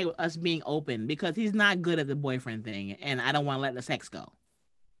be okay with us being open, because he's not good at the boyfriend thing, and I don't want to let the sex go.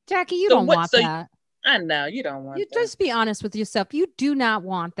 Jackie, you don't want that. I know you don't want. You just be honest with yourself. You do not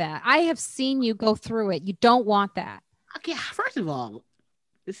want that. I have seen you go through it. You don't want that. Okay, first of all,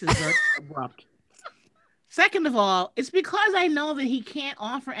 this is very abrupt. Second of all, it's because I know that he can't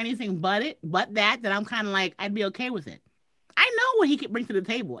offer anything but that I'm kind of like, I'd be okay with it. I know what he can bring to the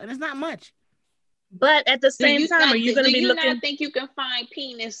table, and it's not much. But at the same time, are you going to be looking? Do you not think you can find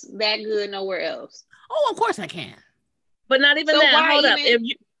penis that good nowhere else? Oh, of course I can. But not even that. Hold up. If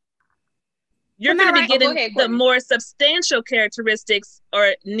you're going to be getting the more substantial characteristics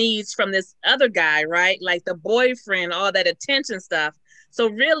or needs from this other guy, right? Like the boyfriend, all that attention stuff. So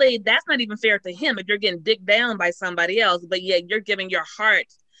really, that's not even fair to him if you're getting dicked down by somebody else, but yet you're giving your heart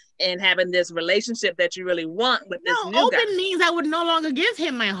and having this relationship that you really want with this new guy. Open means I would no longer give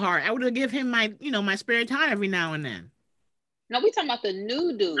him my heart. I would give him my spare time every now and then. No, we talking about the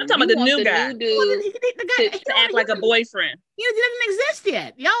new dude. I'm talking about the new guy. To act like a boyfriend. He doesn't exist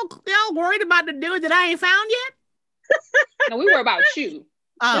yet. Y'all worried about the dude that I ain't found yet? No, we were about you.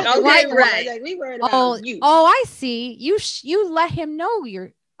 Oh, right. Like, we worried about you. Oh, I see. You let him know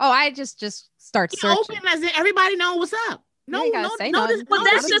you're. Oh, I just start searching. Open as in everybody know what's up. No. Well,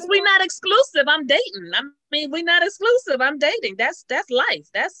 that's just we're not exclusive. I'm dating. I mean, we're not exclusive. I'm dating. That's life.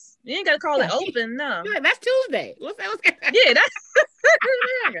 That's you ain't gotta call it open. No, yeah, that's Tuesday. What's that? Yeah,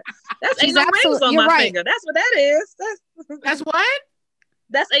 that's ain't no rings on my finger. That's what that is. That's what.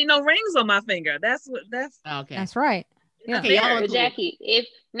 That's ain't no rings on my finger. That's what. That's okay. That's right. Yeah. Okay, Jackie,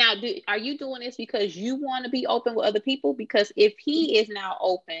 are you doing this because you want to be open with other people? Because if he is now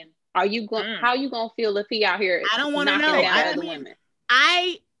open, are you going? How are you gonna feel if he out here? I don't want to know.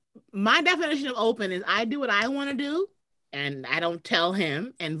 My definition of open is I do what I want to do, and I don't tell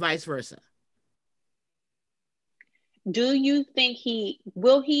him, and vice versa. Do you think he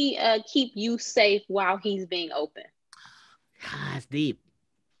will keep you safe while he's being open? God, that's deep.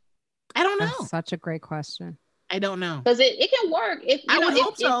 I don't know. That's such a great question. I don't know. Because it can work. If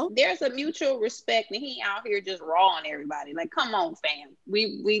so. There's a mutual respect and he out here just rawing everybody. Like, come on, fam.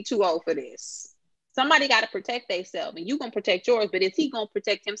 We too old for this. Somebody got to protect themselves, and you going to protect yours, but is he going to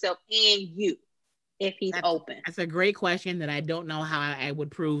protect himself and you if he's open? That's a great question that I don't know how I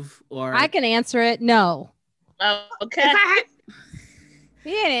would prove or... I can answer it. No. Okay.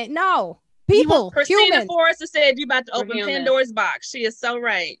 He ain't. No. People. Christina Forrester said you about to open Pandora's box. She is so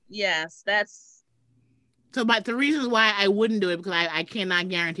right. Yes, that's... So, but the reasons why I wouldn't do it, because I cannot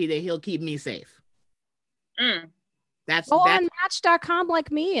guarantee that he'll keep me safe. That's on Match.com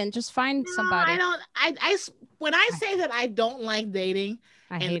like me and just find somebody. I don't. When I say that I don't like dating,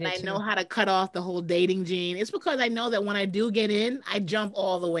 I know how to cut off the whole dating gene, it's because I know that when I do get in, I jump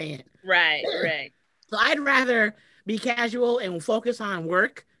all the way in. Right. So I'd rather be casual and focus on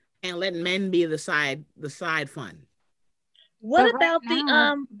work and let men be the side fun. What about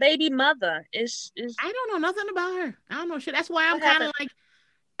the baby mother? Is I don't know nothing about her. I don't know shit. That's why I'm kind of like,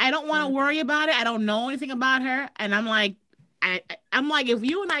 I don't want to worry about it. I don't know anything about her, and I'm like, I'm like, if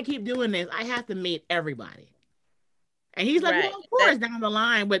you and I keep doing this, I have to meet everybody. And he's like, well, of course, down the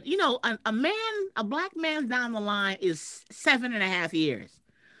line. But, you know, a black man's down the line is 7.5 years.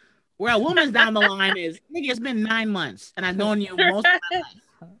 Where a woman's down the line is, nigga, it's been 9 months. And I've known you most of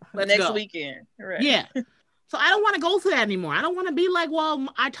my life. Next weekend. Right. Yeah. So I don't want to go through that anymore. I don't want to be like, well,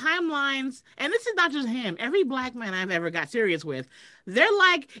 our timelines, and this is not just him. Every black man I've ever got serious with, they're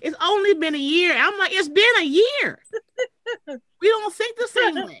like, it's only been a year. I'm like, it's been a year. We don't think the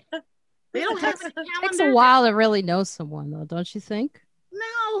same way. They don't have a calendar. It takes a while to really know someone, though, don't you think?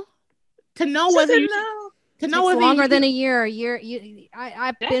 No. To know whether you to know whether longer than a year.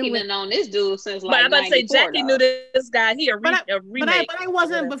 I've been known this dude since like. But I'm about to say Jackie knew this guy. He remake. But I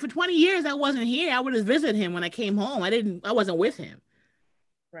wasn't. But for 20 years, I wasn't here. I would have visited him when I came home. I wasn't with him.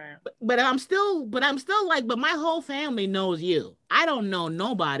 Right. But I'm still like. But my whole family knows you. I don't know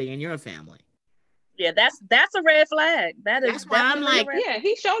nobody in your family. Yeah, that's a red flag. That's why I'm like, yeah,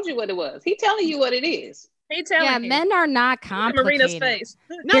 he showed you what it was. He telling you what it is. Men are not complicated. Marina's face.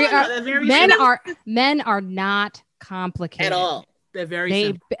 Men are not complicated at all. They're very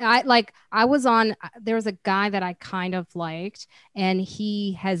simple. There was a guy that I kind of liked, and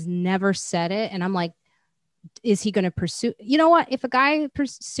he has never said it. And I'm like, is he going to pursue? You know what? If a guy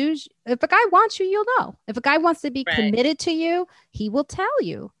wants you, you'll know. If a guy wants to be committed to you, he will tell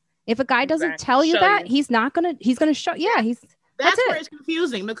you. If a guy doesn't tell you that, he's going to show. Yeah, that's where it's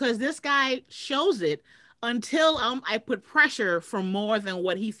confusing, because this guy shows it until I put pressure for more than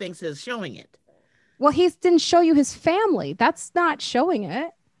what he thinks is showing it. Well, he didn't show you his family. That's not showing it.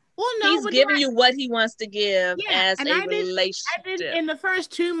 Well, no, he's giving you what he wants to give as a relationship. I did in the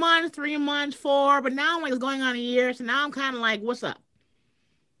first 2 months, 3 months, 4, but now it's going on a year. So now I'm kind of like, what's up?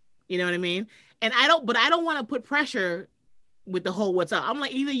 You know what I mean? And I don't want to put pressure with the whole what's up. I'm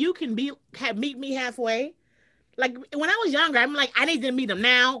like, either you can meet me halfway. Like when I was younger, I'm like, I need to meet him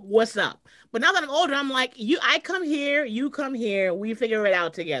now. What's up? But now that I'm older, I'm like, I come here, you come here. We figure it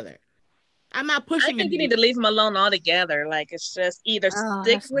out together. I'm not pushing. I think you need to leave him alone altogether. Like it's just either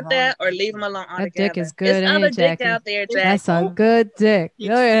stick with that or leave him alone altogether. That dick is good. There's other dick out there, Jack. That's a good dick. Oh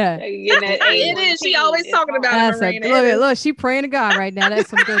yeah, it is. She always talking about it, Marina. Look, she praying to God right now. That's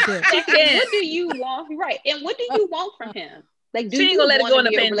some good dick. What do you want? Right, and what do you want from him? Like, she ain't gonna let it go in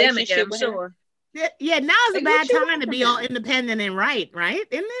the pandemic. I'm sure. Yeah, now is a bad time to be all independent and right, isn't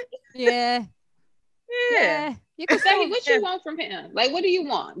it? Yeah. You can say what you want from him. Like, what do you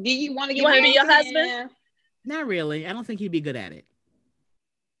want? Do you want to be your husband? Not really. I don't think he'd be good at it.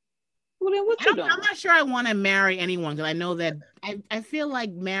 Well, then what you doing? I'm not sure I want to marry anyone, because I know that I feel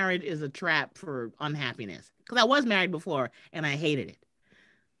like marriage is a trap for unhappiness. Because I was married before and I hated it.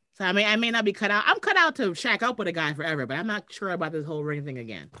 So I may not be cut out. I'm cut out to shack up with a guy forever, but I'm not sure about this whole ring thing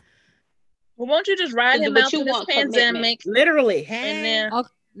again. Well, won't you just ride him out through this pandemic? Literally. And then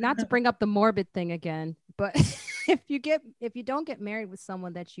not to bring up the morbid thing again, but if you don't get married with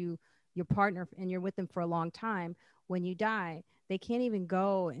someone that your partner and you're with them for a long time, when you die, they can't even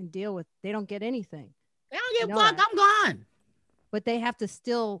go and they don't get anything. They don't get fucked. I'm gone. But they have to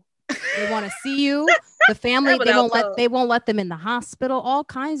still, they want to see you. The family, they won't let them in the hospital. All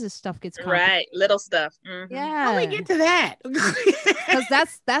kinds of stuff gets right. Little stuff. Mm-hmm. Yeah. How we get to that? Because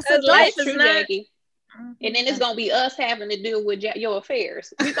that's life is Jackie. And then it's gonna be us having to deal with your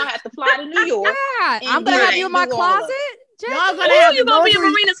affairs. We're gonna have to fly to New York. Yeah, I'm gonna have you in my closet. Y'all gonna be in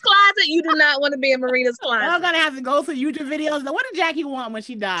Marina's closet. You do not want to be in Marina's closet. Y'all gonna have to go through YouTube videos. Now, what did Jackie want when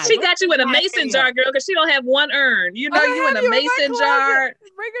she died? She got you in a mason jar, girl, because she don't have one urn. You know, you in a mason jar.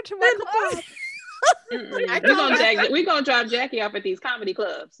 Bring her to my closet. We're gonna drop Jackie off at these comedy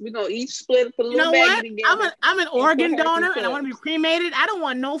clubs. We're gonna each split a little bag together. I'm an organ donor and I want to be cremated. I don't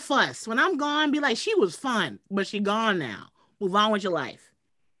want no fuss. When I'm gone, be like, she was fun, but she gone now. Move on with your life.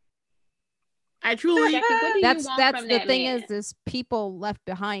 I truly. That's the thing is people left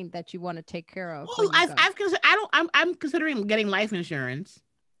behind that you want to take care of. Well, I'm considering getting life insurance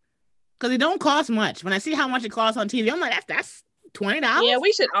because it don't cost much. When I see how much it costs on TV, I'm like, that's $20. Yeah,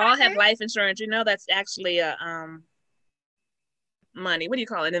 we should all have life insurance. You know, that's actually a money. What do you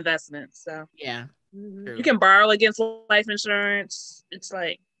call it? Investment. So yeah, you can borrow against life insurance. It's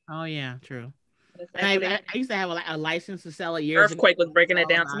like, oh yeah, true. And I used to have a license to sell a year. Earthquake was breaking it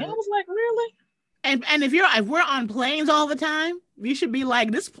down to me. I was like, really? And if we're on planes all the time, you should be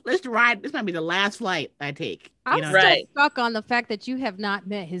like, this ride. This might be the last flight I take. I'm still stuck on the fact that you have not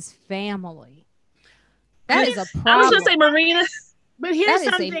met his family. That is a problem. I was gonna say Marina. But here's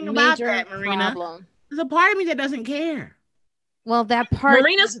something about that, Marina. There's a part of me that doesn't care. Well, that part.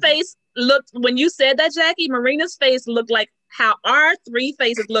 Marina's face looked, when you said that, Jackie, Marina's face looked like how our three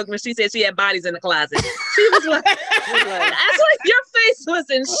faces looked when she said she had bodies in the closet. She was like, that's like your face was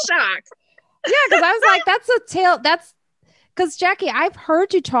in shock. Yeah, because I was like, that's a tale. That's because Jackie, I've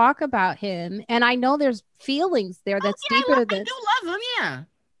heard you talk about him, and I know there's feelings there that's deeper than. I do love him. Yeah,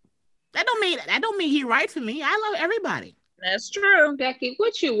 that don't mean he right for me. I love everybody. That's true, Jackie.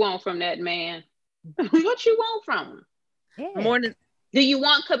 What you want from that man? What you want from him? Yeah. More than. Do you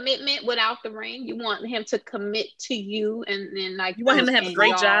want commitment without the ring? You want him to commit to you, and then like you want him to have a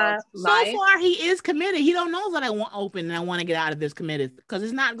great job. So far, he is committed. He don't know that I want open and I want to get out of this committed because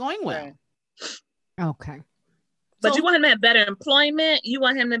it's not going well. Right. Okay. But you want him to have better employment. You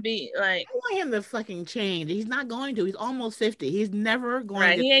want him to be like. I want him to fucking change. He's not going to. He's almost 50. He's never going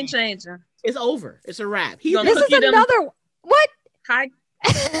right, to. He ain't changing. It's over. It's a wrap. This is another. What? Hi.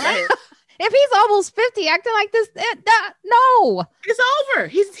 If he's almost 50, acting like this, no. It's over.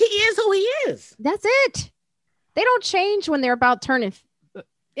 He is who he is. That's it. They don't change when they're about turning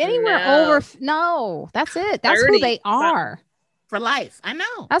anywhere over. No, that's it. That's 30, who they are. For life. I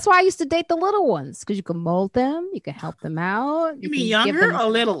know. That's why I used to date the little ones, because you can mold them. You can help them out. You mean younger or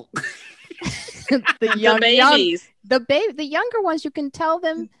little? the babies. The younger ones, you can tell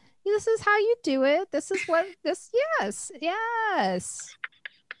them, this is how you do it. This is what this. Yes.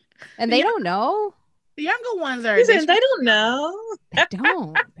 And they don't know. The younger ones are. They don't know. They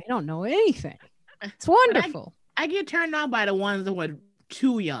don't know anything. It's wonderful. I get turned on by the ones that were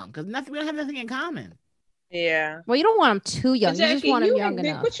too young because we don't have nothing in common. Yeah. Well, you don't want them too young. Jackie, you just want them young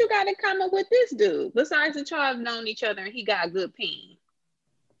enough. What you got in common with this dude besides that y'all have known each other and he got a good peen?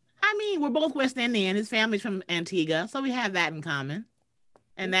 I mean, we're both West Indian. His family's from Antigua, so we have that in common,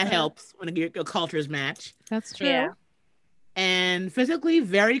 and that helps when your cultures match. That's true. Yeah. And physically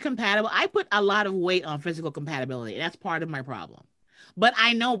very compatible. I put a lot of weight on physical compatibility. That's part of my problem. But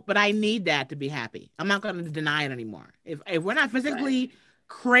I need that to be happy. I'm not going to deny it anymore. If we're not physically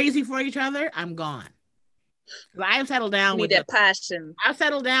crazy for each other, I'm gone. I've settled down with that passion. I've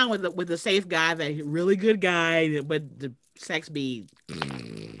settled down with the safe guy, that really good guy, but the sex be.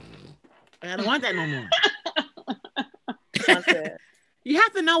 I don't want that no more. You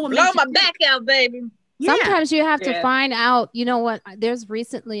have to know what. Blow my back out, baby. Sometimes you have to find out, you know what, there's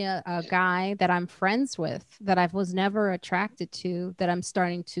recently a guy that I'm friends with that I was never attracted to, that I'm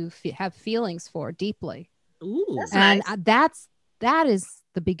starting to have feelings for deeply. Ooh, that's nice. That is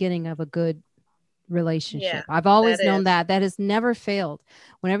the beginning of a good relationship. Yeah, I've always known that has never failed.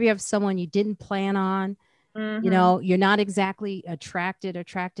 Whenever you have someone you didn't plan on, you know, you're not exactly attracted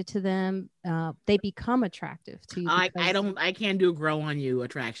to them, they become attractive to you. I can't do grow on you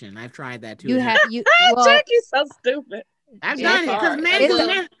attraction. I've tried that too. Jackie's so stupid. I've done it because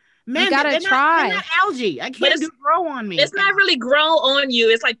men, you gotta try. They're not algae. I can't do grow on me. It's not really grow on you.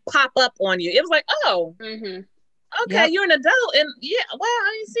 It's like pop up on you. It was like, oh, okay, you're an adult, and wow,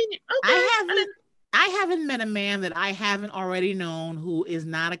 I ain't seen you. Okay, I haven't met a man that I haven't already known who is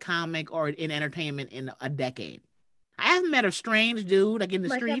not a comic or in entertainment in a decade. I haven't met a strange dude like in the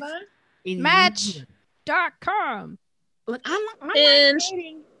streets. Match.com. Look,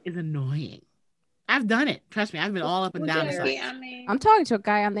 dating is annoying. I've done it. Trust me, I've been all up and down the site. I'm talking to a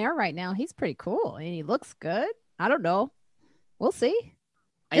guy on there right now. He's pretty cool and he looks good. I don't know. We'll see.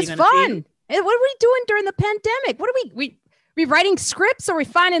 It's fun. What are we doing during the pandemic? What are we writing scripts or we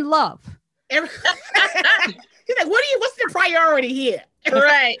finding love? He's like, what's the priority here?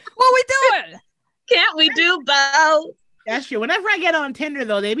 Right. What are we doing? Can't we do both? That's true. Whenever I get on Tinder,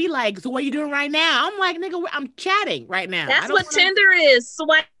 though, they be like, so what are you doing right now? I'm like, nigga, I'm chatting right now. That's what Tinder is.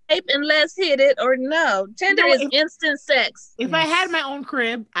 Swipe and let's hit it or no. Tinder is instant sex. If I had my own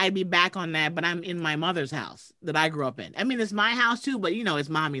crib, I'd be back on that, but I'm in my mother's house that I grew up in. I mean, it's my house too, but it's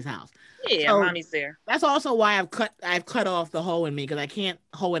mommy's house. Yeah, so mommy's there. That's also why I've cut off the hoe in me, because I can't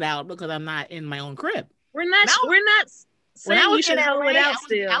hoe it out because I'm not in my own crib. We're not saying you should hoe it out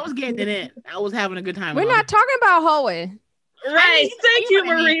still. I was getting it in. I was having a good time. We're not talking about hoeing. Right. Thank you,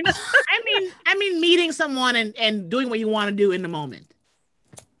 Marina. I mean meeting someone and doing what you want to do in the moment.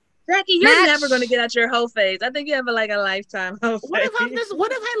 Jackie, you're never going to get out your hoe phase. I think you have a lifetime hoe phase. What if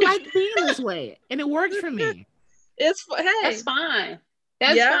I like being this way and it works for me? That's fine.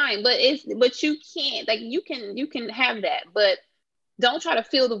 That's fine. But you can't, you can have that, but don't try to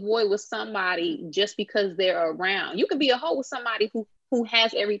fill the void with somebody just because they're around. You can be a hoe with somebody who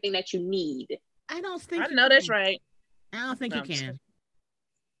has everything that you need. I don't think. I know that's right. I don't think you can.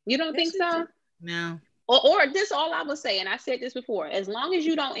 You don't think so? No. Or this all I would say, and I said this before, as long as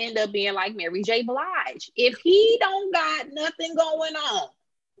you don't end up being like Mary J. Blige, if he don't got nothing going on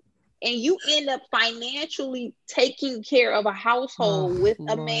and you end up financially taking care of a household with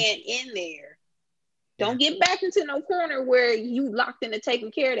a man in there, Don't get back into no corner where you locked into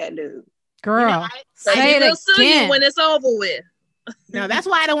taking care of that dude. Girl, say it again. When it's over with. No, that's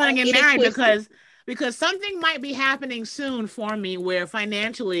why I don't want to get married, because something might be happening soon for me where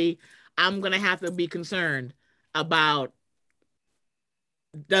financially I'm gonna have to be concerned about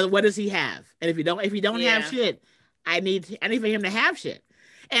what does he have, and if you don't have shit, I need for him to have shit.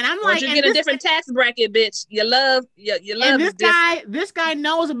 And I'm like, you get a different tax bracket, bitch. You love. And this guy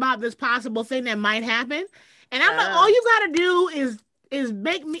knows about this possible thing that might happen, and I'm like, all you gotta do is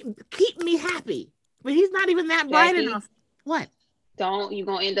keep me happy. But he's not even that bright enough. What? You're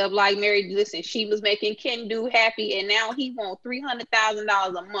gonna end up like Mary. Listen, she was making Ken do happy, and now he wants $300,000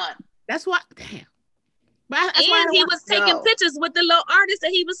 a month. That's what. Damn. And he was taking pictures with the little artist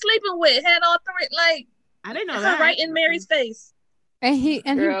that he was sleeping with. Had all three, like, I didn't know that. Right in Mary's face. And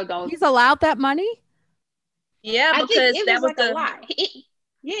he's allowed that money. Yeah, because that was a lot.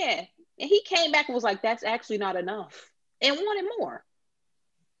 And he came back and was like, "That's actually not enough," and wanted more.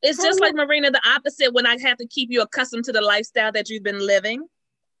 It's just like Marina, the opposite, when I have to keep you accustomed to the lifestyle that you've been living,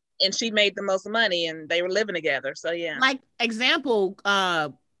 and she made the most money and they were living together. So yeah. Like example,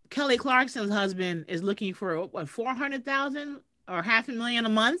 Kelly Clarkson's husband is looking for what, 400,000 or $500,000 a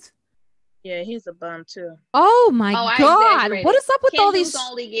month. Yeah, he's a bum too. Oh my God. What is up with all these? He's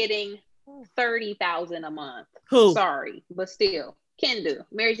only getting 30,000 a month. Who? Sorry, but still. Kendu,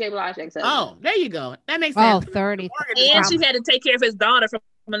 Mary J. Blige ex-husband. Oh, there you go. That makes sense. 30. And she had to take care of his daughter from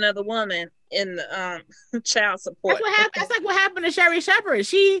another woman in child support. That's like what happened to Sherry Shepherd.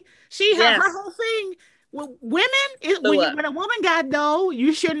 Her whole thing with women when a woman got dough,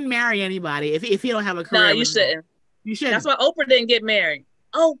 you shouldn't marry anybody if you don't have a career. No, you shouldn't. You shouldn't. That's why Oprah didn't get married.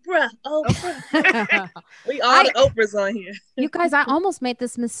 Oprah. We all the Oprahs on here. You guys, I almost made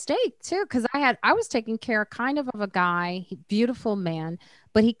this mistake too, because I was taking care kind of a guy, beautiful man,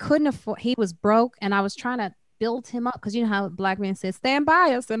 but he couldn't afford. He was broke, and I was trying to build him up, because you know how black men say, "Stand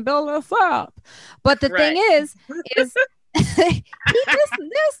by us and build us up." But the thing is this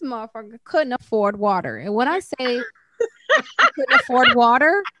motherfucker couldn't afford water, and when I say he couldn't afford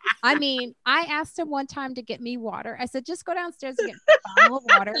water, I mean, I asked him one time to get me water. I said, just go downstairs and get a bottle of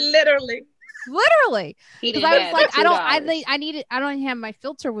water. Literally. Because I was like, I don't have my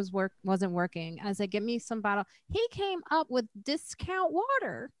filter wasn't working. I said, get me some bottle. He came up with discount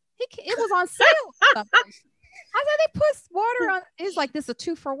water. It was on sale. I said, they put water on. It's like, this is a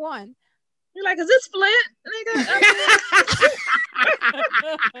 2-for-1. You're like, is this Flint?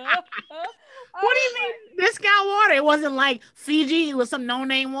 What do you mean discount water? It wasn't like Fiji. It was some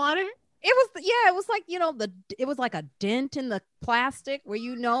no-name water. It was like, it was like a dent in the plastic where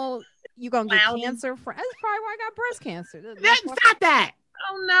you're gonna get cancer. That's probably why I got breast cancer. Stop that.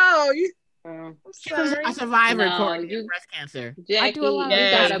 Oh no. She was a survivor for breast cancer. Jackie, you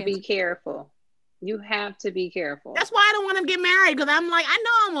gotta be careful. You have to be careful. That's why I don't want to get married, because I'm like, I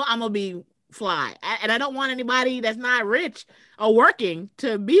know I'm gonna be fly, and I don't want anybody that's not rich or working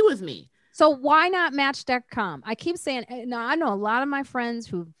to be with me. So why not Match.com? I keep saying, now I know a lot of my friends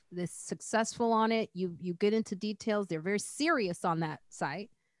who've been successful on it. You get into details. They're very serious on that site.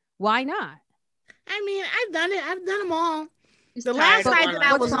 Why not? I mean, I've done it. I've done them all. The last site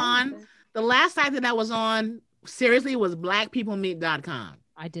that I was on, seriously, was blackpeoplemeet.com.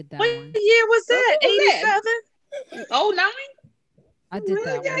 I did that What one. year was that? 87? 09? I did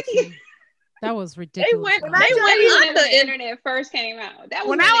that one. That was ridiculous. They went when the internet first came out. That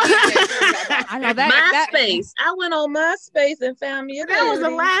was I know that MySpace. I went on MySpace and found me. That was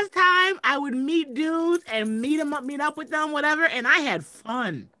the last time I would meet dudes and meet up with them, whatever. And I had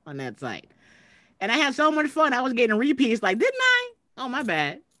fun on that site. And I had so much fun. I was getting repeats. Like, didn't I? Oh, my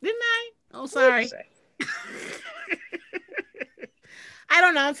bad. Didn't I? Oh, sorry. I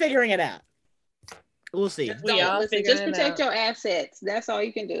don't know. I'm figuring it out. We'll see. Just protect your assets. That's all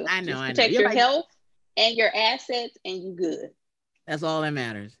you can do. I know. Protect your health and your assets, and you good. That's all that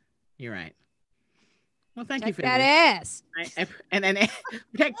matters. You're right. Well, thank you for that ass. And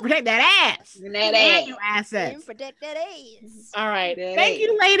protect that ass. And that ass. Your assets. Protect that ass. All right. Thank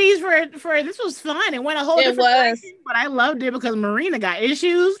you, ladies, for this was fun. It went a whole different direction, but I loved it because Marina got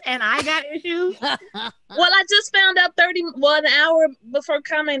issues and I got issues. Well, I just found out an hour before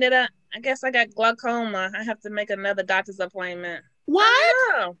coming that I guess I got glaucoma. I have to make another doctor's appointment.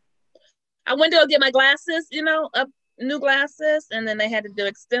 What? I went to go get my glasses, new glasses, and then they had to do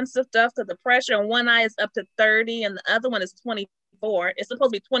extensive stuff because the pressure on one eye is up to 30 and the other one is 24. It's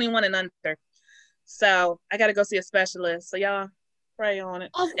supposed to be 21 and under. So I got to go see a specialist. So y'all pray on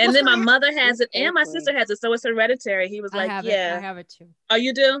it. And then my mother has it and my sister has it. So it's hereditary. He was like, I have it too. Oh,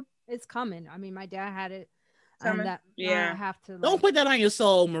 you do? It's coming. I mean, my dad had it. coming. I have to. Don't put that on your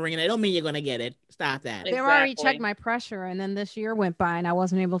soul, Marina. It don't mean you're gonna get it. Stop that. They already checked my pressure, and then this year went by, and I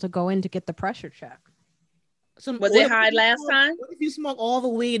wasn't able to go in to get the pressure check. Was it high last time? What if you smoke all the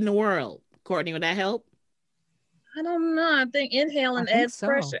weed in the world, Courtney? Would that help? I don't know. I think inhaling adds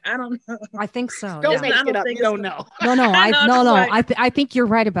pressure. I don't know. I think so. Don't make it up. You don't know. No. I think you're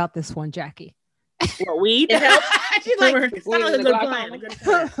right about this one, Jackie. What, weed? It helps. She's like, it sounds like a good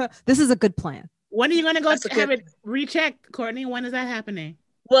plan. This is a good plan. When are you going to go have it rechecked, Courtney? When is that happening?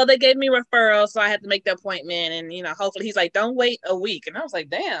 Well, they gave me referrals, so I had to make the appointment. And, hopefully he's like, don't wait a week. And I was like,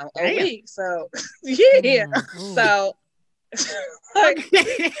 damn, a week. So, yeah. So,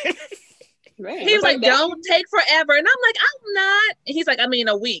 he's like, don't take forever. And I'm like, I'm not. And he's like, I mean,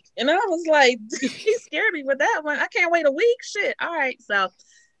 a week. And I was like, he scared me with that one. I can't wait a week. Shit. All right. So,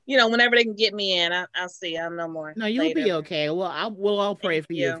 whenever they can get me in, I'll see. I'll know more. No, you'll be okay. Well, we'll all pray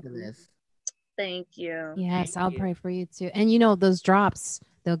for you for this. Thank you. Yes, I'll pray for you too. And those drops,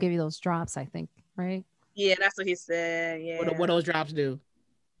 they'll give you those drops, I think, right? Yeah, that's what he said. Yeah. What those drops do?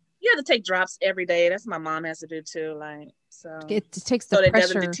 You have to take drops every day. That's what my mom has to do too. So it takes the pressure. So it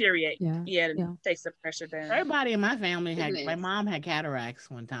doesn't deteriorate. Yeah, it takes the pressure down. Everybody in my family my mom had cataracts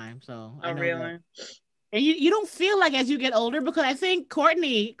one time. So I know really? That. And you don't feel like as you get older, because I think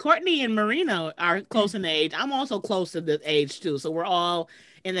Courtney and Marina are close in age. I'm also close to this age too. So we're all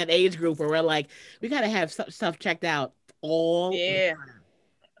in that age group where we're like, we got to have stuff checked out all the time.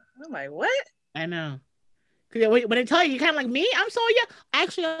 I'm like, what? I know. When they tell you, you're kind of like me, I'm so young.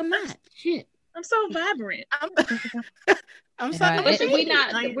 Actually, I'm not. Shit. I'm so vibrant. I'm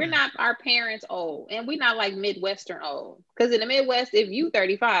sorry. We're not our parents old, and we're not like Midwestern old. Because in the Midwest, if you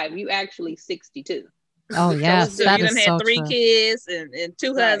 35, you actually 62. Oh yes, so that you is had so 3 true. kids and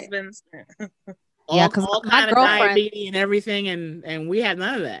 2 husbands. Yeah, because all kind of diabetes and everything, and we had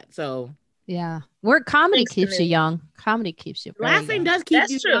none of that. So yeah, comedy keeps you young. Comedy keeps you. Laughing does keep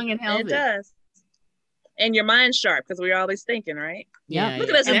you young and healthy. It does. And your mind's sharp because we're always thinking, right? Yeah. Look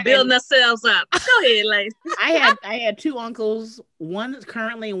at us and building ourselves up. Go ahead, ladies. I had 2 uncles. One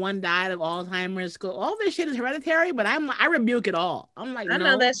died of Alzheimer's. All this shit is hereditary, but I rebuke it all. I'm like, I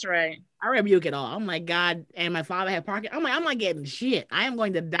know that's right. I rebuke it all. I'm like, God, and my father had Parkinson's. I'm like, I'm not getting shit. I am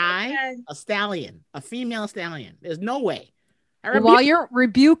going to die a stallion, a female stallion. There's no way. While you're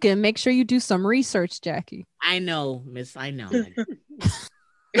rebuking, make sure you do some research, Jackie. I know, miss. I know.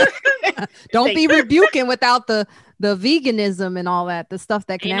 Don't be rebuking without the veganism and all that, the stuff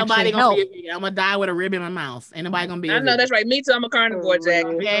that can actually help. I'm gonna die with a rib in my mouth. Ain't nobody gonna be. I know that's right. Me too. I'm a carnivore, Jack.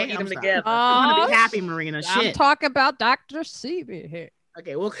 We're gonna eat them together. I'm gonna be happy, Marina. Shit. I'm talking about Dr. Sebi here.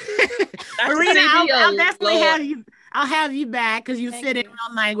 Okay, well, Marina, I'll definitely have you. I'll have you back because you sit in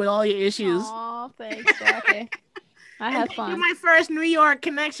all night with all your issues. Oh, thanks, Jackie. I had fun. You're my first New York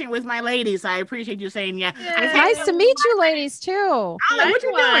connection with my ladies. I appreciate you saying yeah. It's nice to meet you, ladies, too. Oh, what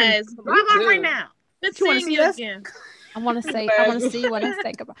you doing? Log off right now. You want to see us again? I want to see what I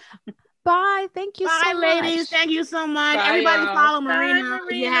think about. Bye. Thank you so much. Bye, ladies. Thank you so much. Bye, everybody follow Marina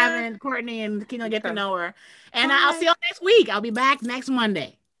if you haven't. Courtney and get to know her. And I'll see you next week. I'll be back next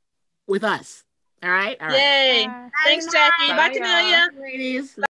Monday with us. All right. Yay. Thanks, Jackie. Bye, Cornelia. Ladies.